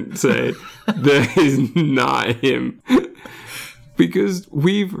 90% say that is not him. Because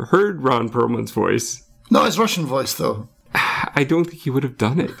we've heard Ron Perlman's voice. Not his Russian voice, though. I don't think he would have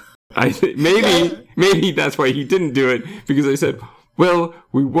done it. Maybe that's why he didn't do it. Because I said, well,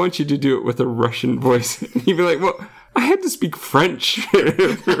 we want you to do it with a Russian voice. And he'd be like, well, I had to speak French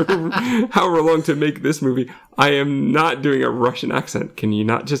for however long to make this movie. I am not doing a Russian accent. Can you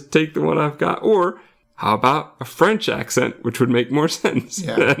not just take the one I've got? Or how about a French accent, which would make more sense?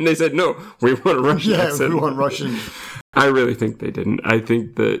 Yeah. And they said, no, we want a Russian accent. Yeah, we want Russian. I really think they didn't. I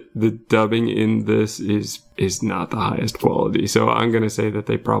think that the dubbing in this is not the highest quality. So I'm going to say that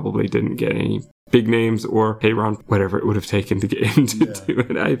they probably didn't get any big names or pay Ron whatever it would have taken to get him to do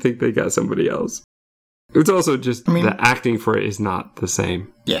it. I think they got somebody else. It's also just the acting for it is not the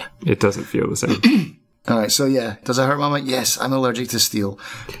same. Yeah. It doesn't feel the same. All right, so yeah, does it hurt Mama? Yes, I'm allergic to steel.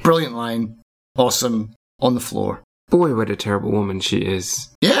 Brilliant line. Awesome. On the floor. Boy, what a terrible woman she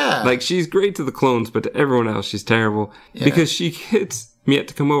is. Yeah. Like, she's great to the clones, but to everyone else, she's terrible. Yeah. Because she gets Miette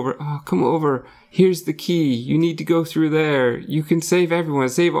to come over. Oh, come over. Here's the key. You need to go through there. You can save everyone.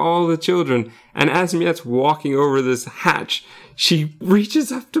 Save all the children. And as Miette's walking over this hatch, she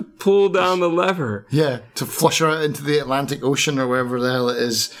reaches up to pull down the lever. Yeah, to flush her out into the Atlantic Ocean or wherever the hell it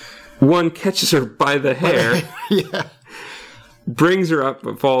is. One catches her by the hair. Yeah. Brings her up,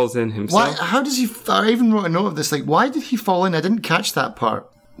 but falls in himself. Why? How does he... I even wrote a note of this. Like, why did he fall in? I didn't catch that part.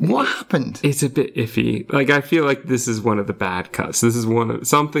 What happened? It's a bit iffy. Like, I feel like this is one of the bad cuts. This is one of...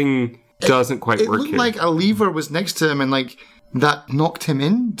 Something doesn't quite work here. It looked like a lever was next to him and, like, that knocked him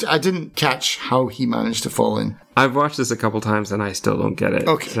in. I didn't catch how he managed to fall in. I've watched this a couple times and I still don't get it.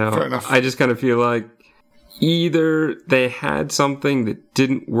 Okay, so fair enough. I just kind of feel like either they had something that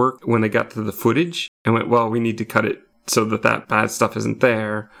didn't work when they got to the footage and went, well, we need to cut it so that bad stuff isn't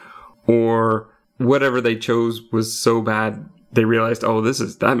there, or whatever they chose was so bad they realized, oh,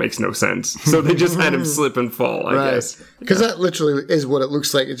 that makes no sense. So they just had him slip and fall, I guess. Because that literally is what it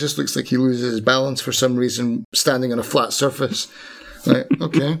looks like. It just looks like he loses his balance for some reason standing on a flat surface. Like,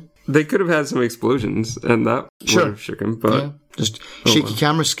 okay. They could have had some explosions and that would have shook him, but... Just shaky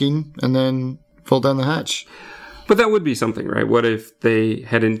camera scheme and then fall down the hatch. But that would be something, right? What if they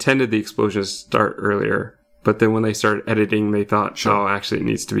had intended the explosions to start earlier, but then when they started editing, they thought, oh, actually, it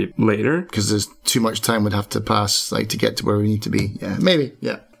needs to be later. Because there's too much time would have to pass, like, to get to where we need to be. Yeah, maybe,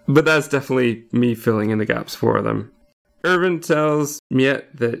 yeah. But that's definitely me filling in the gaps for them. Irvin tells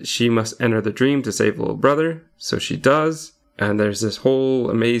Miette that she must enter the dream to save little brother, so she does. And there's this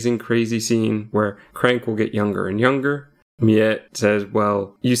whole amazing, crazy scene where Crank will get younger and younger. Miette says,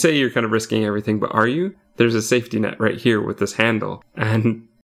 well, you say you're kind of risking everything, but are you? There's a safety net right here with this handle. And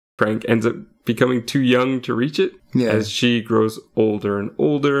Crank ends up becoming too young to reach it as she grows older and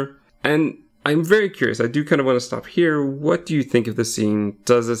older. And I'm very curious. I do kind of want to stop here. What do you think of the scene?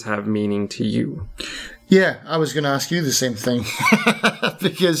 Does this have meaning to you? Yeah, I was going to ask you the same thing.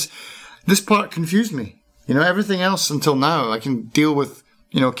 Because this part confused me. You know, everything else until now, I can deal with,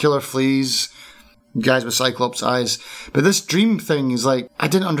 killer fleas, guys with Cyclops eyes. But this dream thing is like, I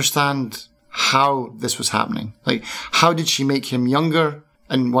didn't understand how this was happening. Like, how did she make him younger?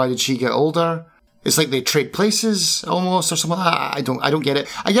 And why did she get older? It's like they trade places almost or something like that. I don't get it.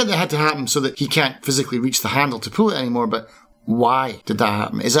 I get that it had to happen so that he can't physically reach the handle to pull it anymore, but why did that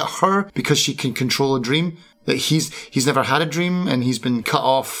happen? Is it her because she can control a dream? That he's never had a dream and he's been cut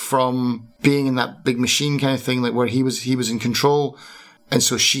off from being in that big machine kind of thing, like where he was in control, and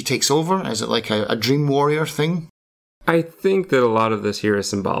so she takes over? Is it like a dream warrior thing? I think that a lot of this here is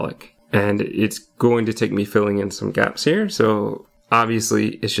symbolic, and it's going to take me filling in some gaps here, so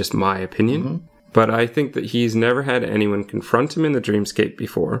obviously, it's just my opinion, but I think that he's never had anyone confront him in the dreamscape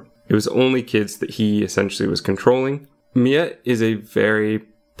before. It was only kids that he essentially was controlling. Miette is a very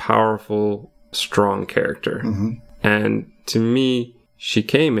powerful, strong character. And to me, she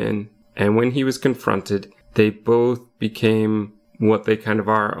came in, and when he was confronted, they both became what they kind of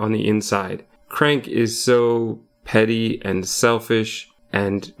are on the inside. Crank is so petty and selfish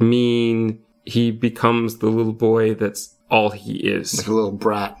and mean. He becomes the little boy that's all he is. Like a little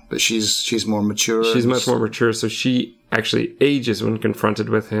brat, but she's more mature. She's much more mature, so she actually ages when confronted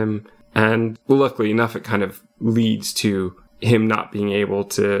with him. And luckily enough, it kind of leads to him not being able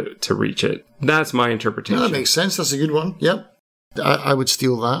to reach it. That's my interpretation. No, that makes sense. That's a good one. Yep. I would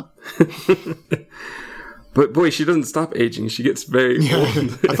steal that. But boy, she doesn't stop aging. She gets very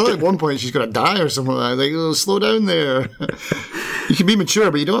old. I thought at one point she's going to die or something like that. Like, oh, slow down there. You can be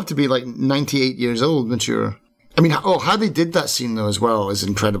mature, but you don't have to be like 98 years old mature. I mean, how they did that scene though as well is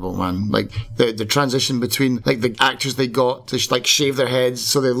incredible, man. Like the transition between like the actors they got to like shave their heads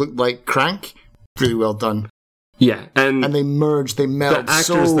so they looked like Crank. Really well done. Yeah, and they merge, they meld the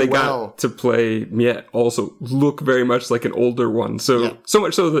actors so they well. got to play Miette also look very much like an older one. So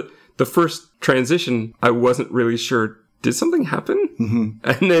much so that the first transition, I wasn't really sure, did something happen?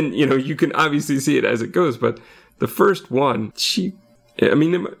 And then, you can obviously see it as it goes, but the first one,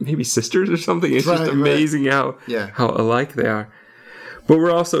 maybe sisters or something. It's just amazing how alike they are. But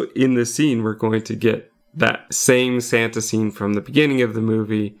we're also, in this scene, we're going to get that same Santa scene from the beginning of the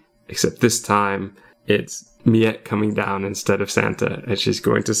movie, except this time it's Miette coming down instead of Santa, and she's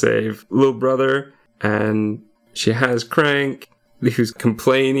going to save little brother, and she has Crank, who's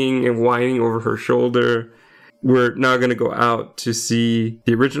complaining and whining over her shoulder. We're now going to go out to see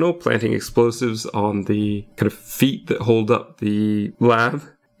the original planting explosives on the kind of feet that hold up the lab.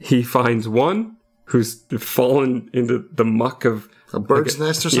 He finds one who's fallen into the muck of a bird's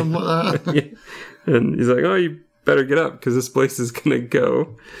nest or something like that. Yeah. And he's like, oh, you better get up because this place is going to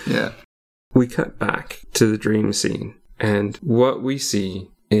go. Yeah. We cut back to the dream scene, and what we see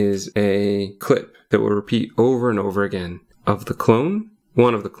is a clip that will repeat over and over again of the clone,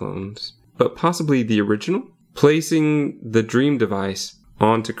 one of the clones, but possibly the original, placing the dream device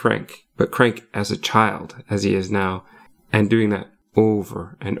onto Crank, but Crank as a child, as he is now, and doing that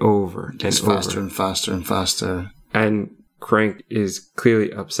over and over and over. Faster and faster and faster. And Crank is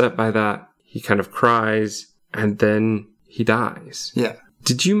clearly upset by that. He kind of cries, and then he dies. Yeah.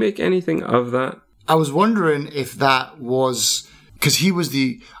 Did you make anything of that? I was wondering if that was... Because he was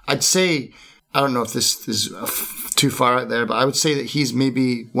I'd say... I don't know if this is too far out there, but I would say that he's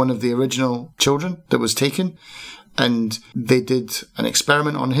maybe one of the original children that was taken. And they did an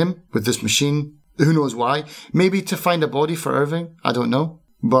experiment on him with this machine. Who knows why? Maybe to find a body for Irving. I don't know.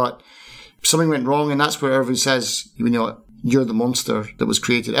 But something went wrong, and that's where Irving says, you're the monster that was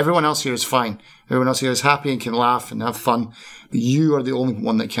created. Everyone else here is fine. Everyone else here is happy and can laugh and have fun. But you are the only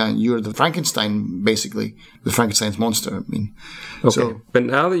one that can. You're the Frankenstein, basically. The Frankenstein's monster, I mean. Okay, but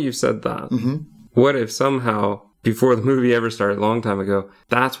now that you've said that, what if somehow, before the movie ever started, a long time ago,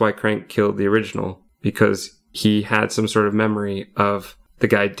 that's why Crank killed the original? Because he had some sort of memory of the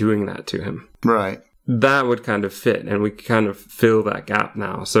guy doing that to him. Right. That would kind of fit, and we kind of fill that gap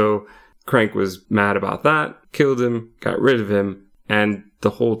now. So Crank was mad about that, killed him, got rid of him, and the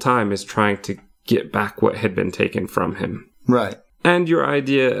whole time is trying to get back what had been taken from him. Right. And your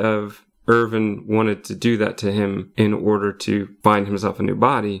idea of Irvin wanted to do that to him in order to find himself a new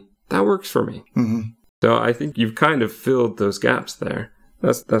body, that works for me. Mm-hmm. So I think you've kind of filled those gaps there.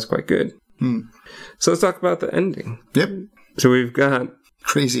 That's quite good. Mm. So let's talk about the ending. Yep. So we've got...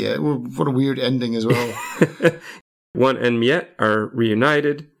 Crazy. What a weird ending as well. One and Miette are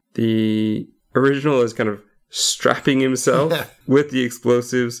reunited. The original is kind of strapping himself with the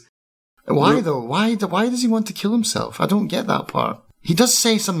explosives. Why though? Why does he want to kill himself? I don't get that part. He does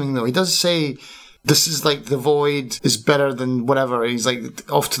say something though. He does say, this is like the void is better than whatever. He's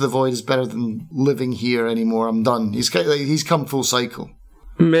like, off to the void is better than living here anymore. I'm done. He's come full cycle.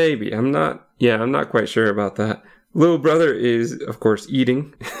 Maybe. I'm not quite sure about that. Little brother is, of course,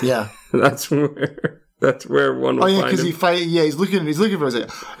 eating. Yeah. That's where one will find him. Oh yeah, because he's looking for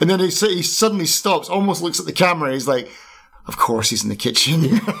it. And then he suddenly stops, almost looks at the camera. He's like, of course he's in the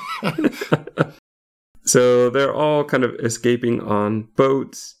kitchen. So they're all kind of escaping on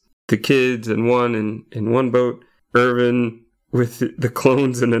boats. The kids in one boat. Irvin with the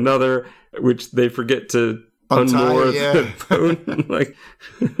clones in another, which they forget to unmoor the boat. Like,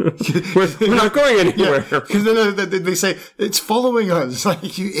 we're not going anywhere. Because then they say, it's following us.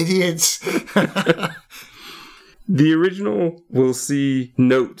 Like, you idiots. The original will see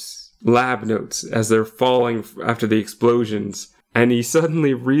lab notes, as they're falling after the explosions. And he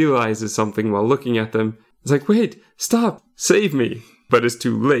suddenly realizes something while looking at them. It's like, wait, stop, save me. But it's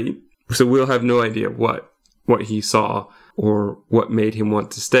too late. So we'll have no idea what he saw or what made him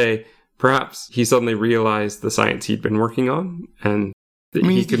want to stay. Perhaps he suddenly realized the science he'd been working on and that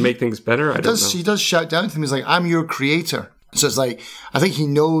he could make things better. I don't know. He does shout down to him. He's like, I'm your creator. So it's like, I think he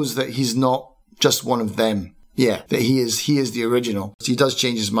knows that he's not just one of them. Yeah, that he is the original. So he does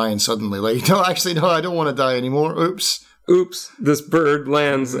change his mind suddenly. Like, no, actually, no, I don't want to die anymore. Oops, this bird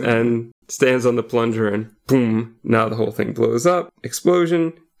lands and stands on the plunger and boom, now the whole thing blows up.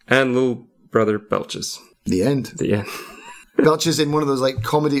 Explosion, and little brother belches. The end. Belches in one of those like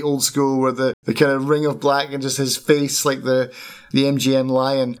comedy old school where the kind of ring of black and just his face like the MGM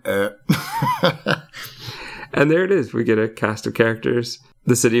lion. And there it is. We get a cast of characters.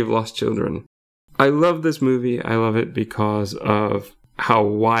 The City of Lost Children. I love this movie. I love it because of how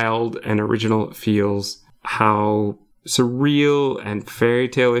wild and original it feels, how surreal and fairy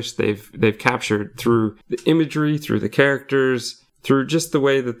tale-ish they've captured through the imagery, through the characters, through just the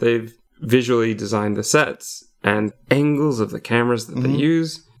way that they've visually designed the sets and angles of the cameras that they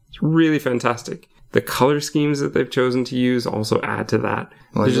use. It's really fantastic. The color schemes that they've chosen to use also add to that.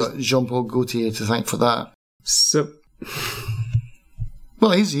 Well, you got Jean-Paul Gaultier to thank for that. So...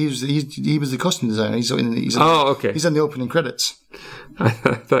 Well, he was the costume designer. He's in the opening credits. I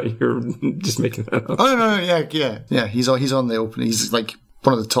thought you were just making that up. Oh no, yeah. He's on the opening. He's like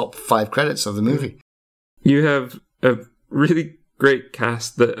one of the top 5 credits of the movie. You have a really great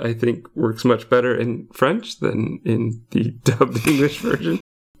cast that I think works much better in French than in the dubbed English version.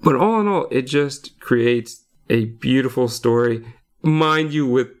 But all in all, it just creates a beautiful story. Mind you,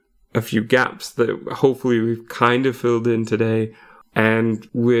 with a few gaps that hopefully we've kind of filled in today. And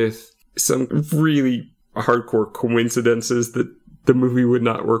with some really hardcore coincidences that the movie would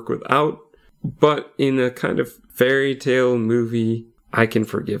not work without. But in a kind of fairy tale movie, I can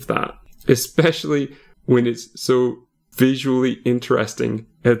forgive that. Especially when it's so visually interesting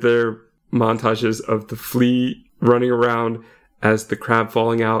at their montages of the flea running around as the crab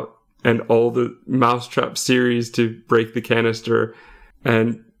falling out and all the mousetrap series to break the canister,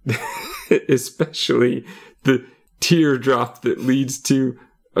 and especially the teardrop that leads to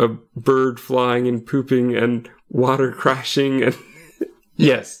a bird flying and pooping and water crashing. And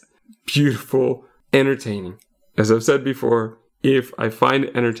yes, beautiful, entertaining. As I've said before, if I find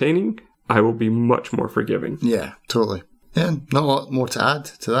it entertaining, I will be much more forgiving. Yeah, totally. Yeah, not a lot more to add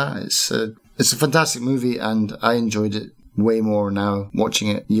to that. It's a fantastic movie, and I enjoyed it way more now watching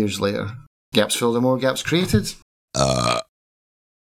it years later. Gaps filled and more gaps created.